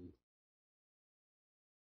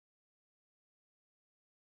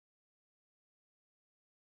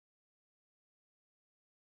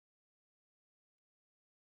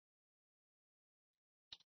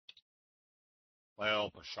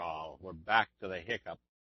 Well, pshaw, we're back to the hiccup.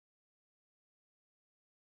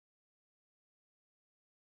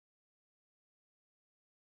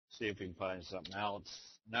 See if we can find something else.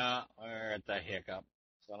 No, we're at the hiccup.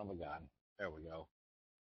 Son of a gun. There we go.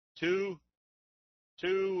 Two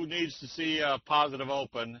needs to see a positive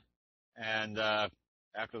open, and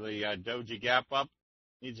after the doji gap up,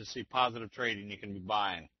 needs to see positive trading. You can be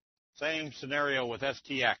buying. Same scenario with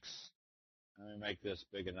STX. Let me make this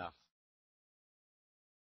big enough.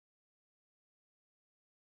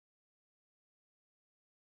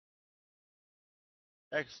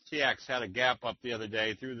 XTX had a gap up the other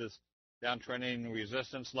day through this downtrending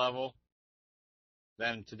resistance level.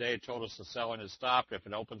 Then today it told us to sell and it stopped. If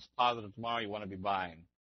it opens positive tomorrow, you want to be buying.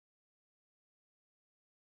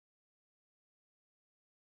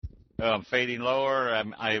 I'm fading lower.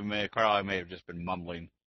 Carl, I may have just been mumbling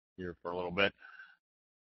here for a little bit.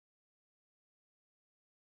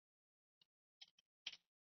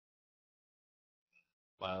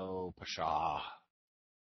 Whoa, pshaw.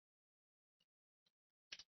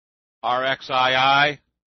 RXII,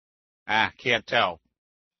 can't tell.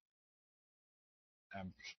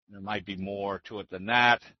 There might be more to it than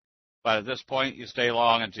that, but at this point, you stay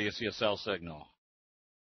long until you see a sell signal.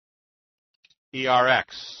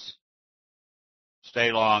 ERX,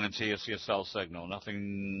 stay long until you see a sell signal.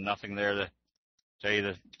 Nothing there to tell you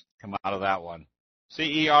to come out of that one.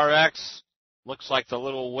 CERX, looks like the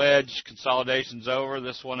little wedge consolidation's over.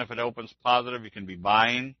 This one, if it opens positive, you can be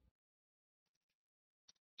buying.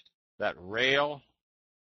 That rail,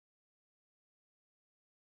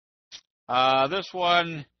 This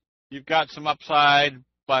one, you've got some upside,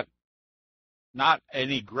 but not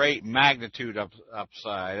any great magnitude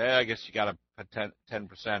upside. I guess you got a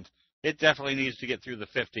 10%. It definitely needs to get through the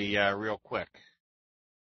 50 real quick.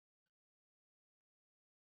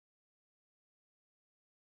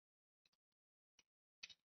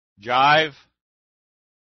 Jive.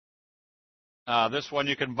 This one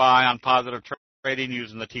you can buy on positive trading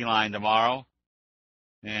using the T-line tomorrow.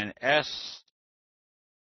 And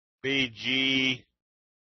SBGI.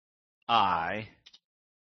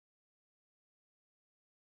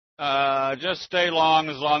 Just stay long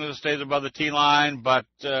as it stays above the T-line, but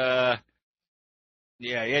yeah,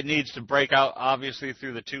 it needs to break out obviously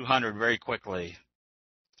through the 200 very quickly.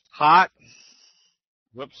 Hot.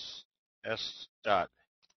 Whoops. S.HOT.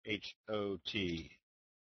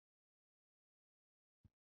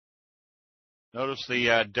 Notice the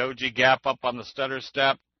doji gap up on the stutter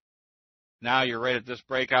step. Now you're right at this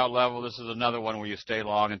breakout level. This is another one where you stay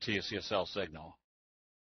long until you see a sell signal.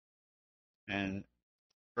 And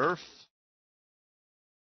ERF.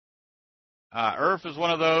 ERF is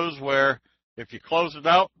one of those where if you close it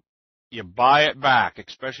out, you buy it back,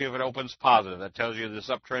 especially if it opens positive. That tells you this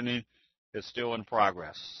uptrending is still in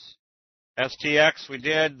progress. STX we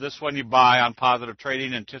did. This one you buy on positive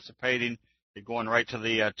trading, anticipating it going right to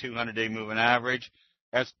the 200-day moving average.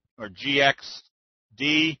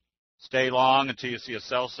 GXD, stay long until you see a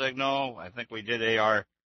sell signal. I think we did ARWR.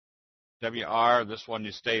 This one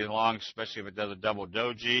you stay long, especially if it does a double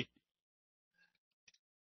doji.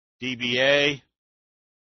 DBA.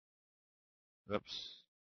 Oops.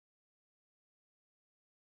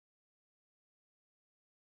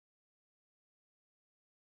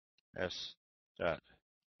 S.DBA.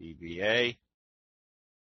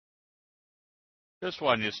 This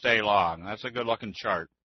one you stay long. That's a good looking chart.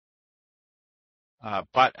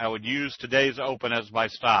 But I would use today's open as my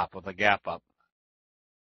stop with a gap up.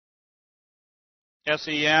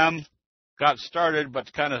 SEM got started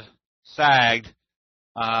but kind of sagged.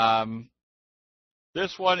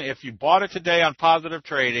 This one, if you bought it today on positive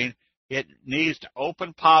trading, it needs to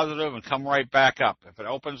open positive and come right back up. If it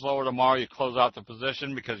opens lower tomorrow, you close out the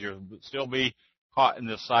position because you'll still be caught in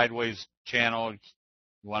this sideways channel.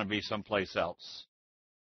 You want to be someplace else.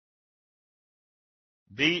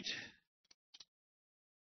 Beat.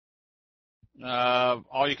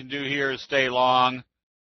 All you can do here is stay long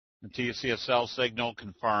until you see a sell signal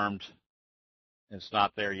confirmed. It's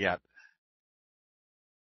not there yet.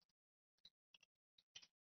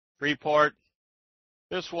 Freeport.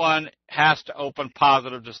 This one has to open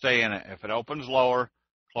positive to stay in it. If it opens lower,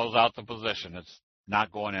 close out the position. It's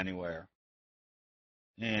not going anywhere.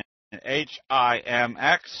 And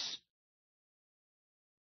HIMX.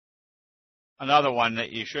 Another one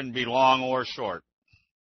that you shouldn't be long or short.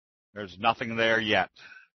 There's nothing there yet.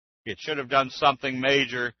 It should have done something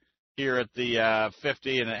major here at the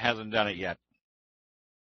 50, and it hasn't done it yet.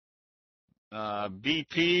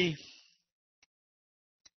 BP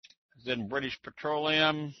is in British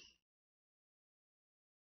Petroleum.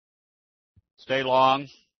 Stay long.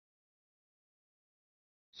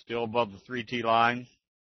 Still above the 3T line.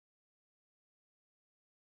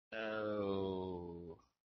 Oh,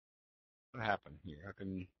 what happened here? How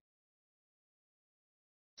can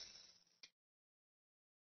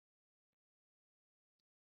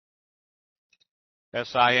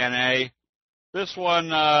SINA? This one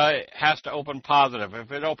has to open positive.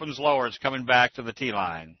 If it opens lower, it's coming back to the T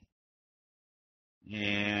line.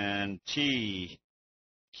 And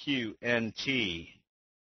TQNT.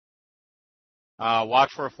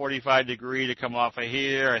 Watch for a 45 degree to come off of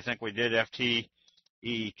here. I think we did FTEK.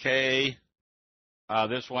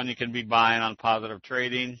 This one you can be buying on positive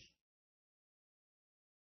trading.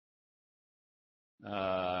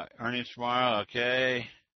 Earnings tomorrow, okay.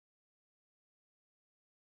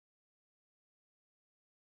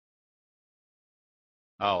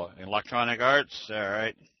 Oh, Electronic Arts, all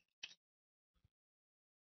right.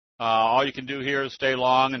 All you can do here is stay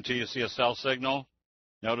long until you see a sell signal.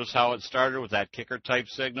 Notice how it started with that kicker type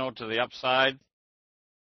signal to the upside.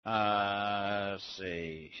 Let's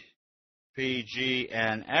see.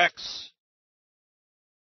 PGNX.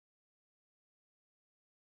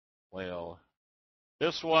 Well,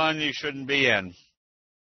 this one you shouldn't be in.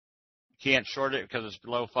 You can't short it because it's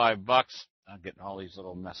below $5. I'm getting all these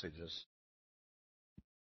little messages.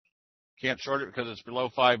 Can't short it because it's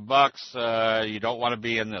below $5. You don't want to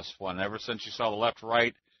be in this one. Ever since you saw the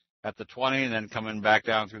left-right at the 20 and then coming back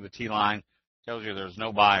down through the T line, tells you there's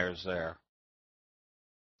no buyers there.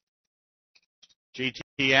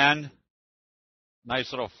 GTN,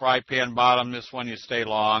 nice little fry pan bottom. This one you stay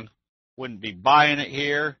long. Wouldn't be buying it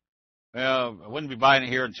here. Well, I wouldn't be buying it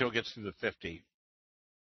here until it gets through the 50.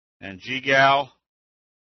 And GGAL.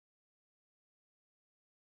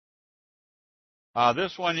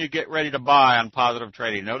 This one you get ready to buy on positive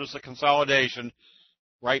trading. Notice the consolidation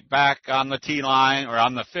right back on the T line or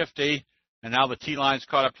on the 50, and now the T line's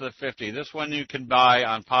caught up to the 50. This one you can buy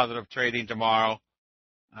on positive trading tomorrow,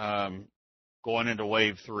 going into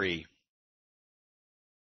wave 3.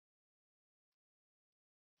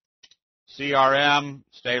 CRM,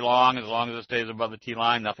 stay long as it stays above the T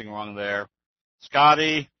line. Nothing wrong there.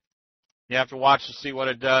 Scotty, you have to watch to see what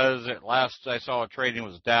it does. At last I saw trading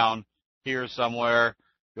was down here somewhere.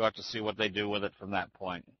 You'll have to see what they do with it from that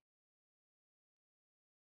point.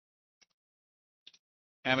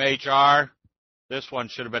 MHR, this one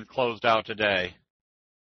should have been closed out today.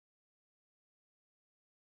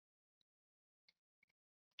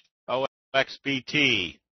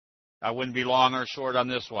 OXBT, I wouldn't be long or short on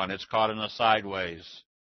this one. It's caught in the sideways.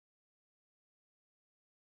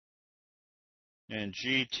 And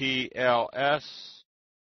GTLS,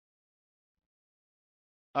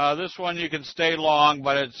 this one you can stay long,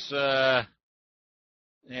 but it's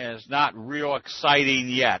not real exciting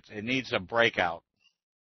yet. It needs a breakout.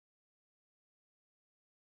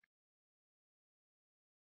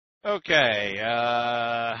 Okay,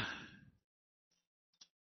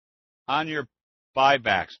 on your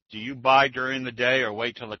buybacks, do you buy during the day or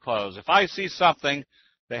wait till the close? If I see something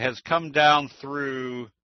that has come down through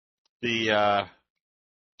the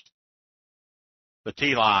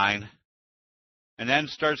T line and then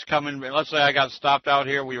starts coming, let's say I got stopped out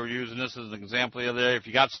here. We were using this as an example the other day. If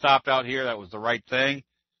you got stopped out here, that was the right thing.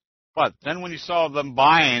 But then when you saw them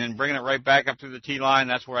buying and bringing it right back up through the T line,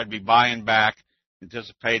 that's where I'd be buying back,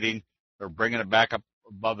 anticipating or bringing it back up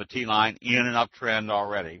above the T line in an uptrend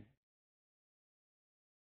already.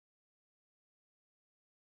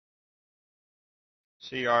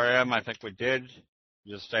 CRM, I think we did.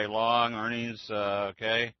 Just stay long. Earnings,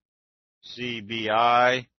 okay.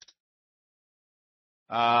 CBI.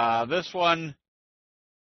 This one,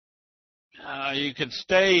 you can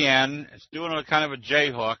stay in. It's doing a kind of a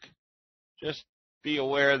J-hook. Just be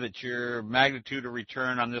aware that your magnitude of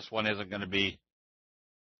return on this one isn't going to be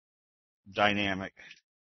dynamic.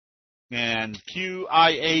 And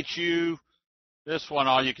QIHU, this one,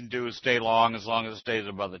 all you can do is stay long as it stays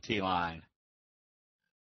above the T line.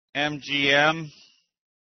 MGM,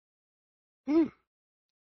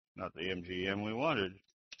 not the MGM we wanted.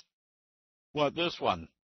 What, this one?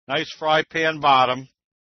 Nice fry pan bottom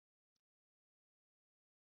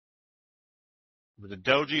with a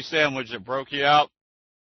doji sandwich that broke you out.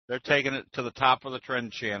 They're taking it to the top of the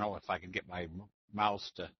trend channel, if I can get my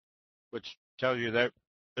mouse to, which tells you that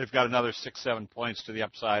they've got another 6-7 points to the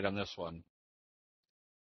upside on this one.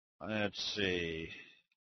 Let's see.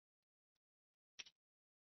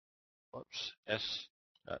 Whoops. S.APC.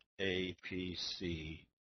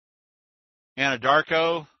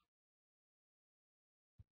 Anadarko.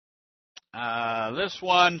 This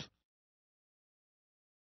one,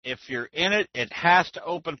 if you're in it, it has to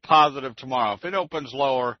open positive tomorrow. If it opens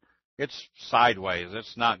lower, it's sideways.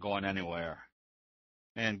 It's not going anywhere.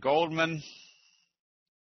 And Goldman.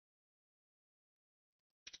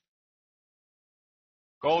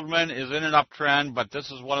 Goldman is in an uptrend, but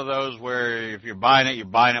this is one of those where if you're buying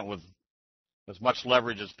it with as much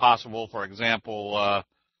leverage as possible. For example,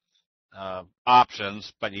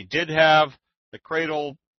 options. But you did have the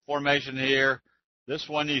cradle formation here. This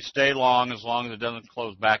one you stay long as it doesn't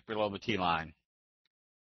close back below the T line.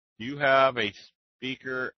 Do you have a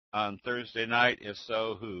speaker on Thursday night? If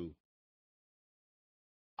so, who?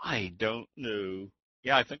 I don't know.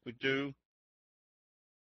 Yeah, I think we do.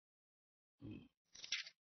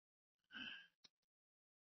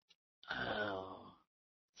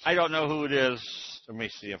 I don't know who it is. Let me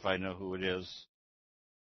see if I know who it is.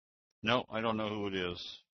 No, I don't know who it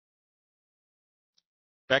is.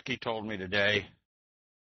 Becky told me today.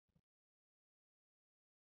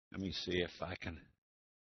 Let me see if I can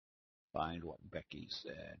find what Becky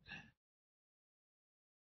said.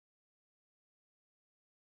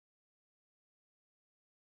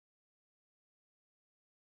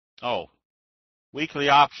 Oh, weekly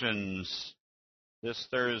options this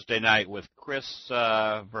Thursday night with Chris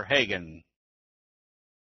Verhagen.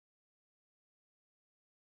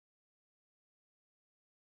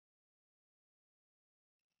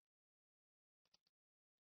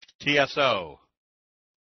 TSO.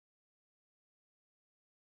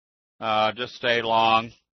 Just stay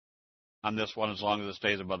long on this one as long as it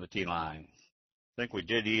stays above the T line. I think we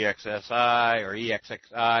did EXSI or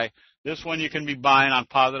EXXI. This one you can be buying on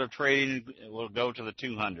positive trading. It will go to the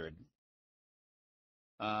 200.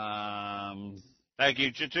 Thank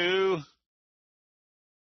you, Chitu.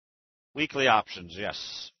 Weekly options,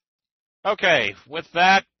 yes. Okay, with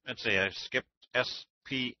that, let's see, I skipped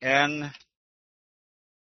SPN.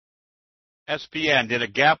 SPN did a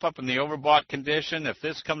gap up in the overbought condition. If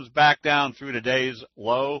this comes back down through today's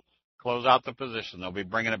low, close out the position. They'll be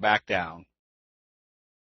bringing it back down.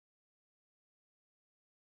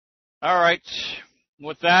 All right.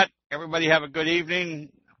 With that, everybody have a good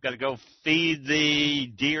evening. I've got to go feed the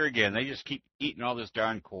deer again. They just keep eating all this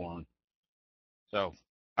darn corn. So,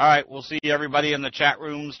 all right, we'll see everybody in the chat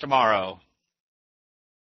rooms tomorrow.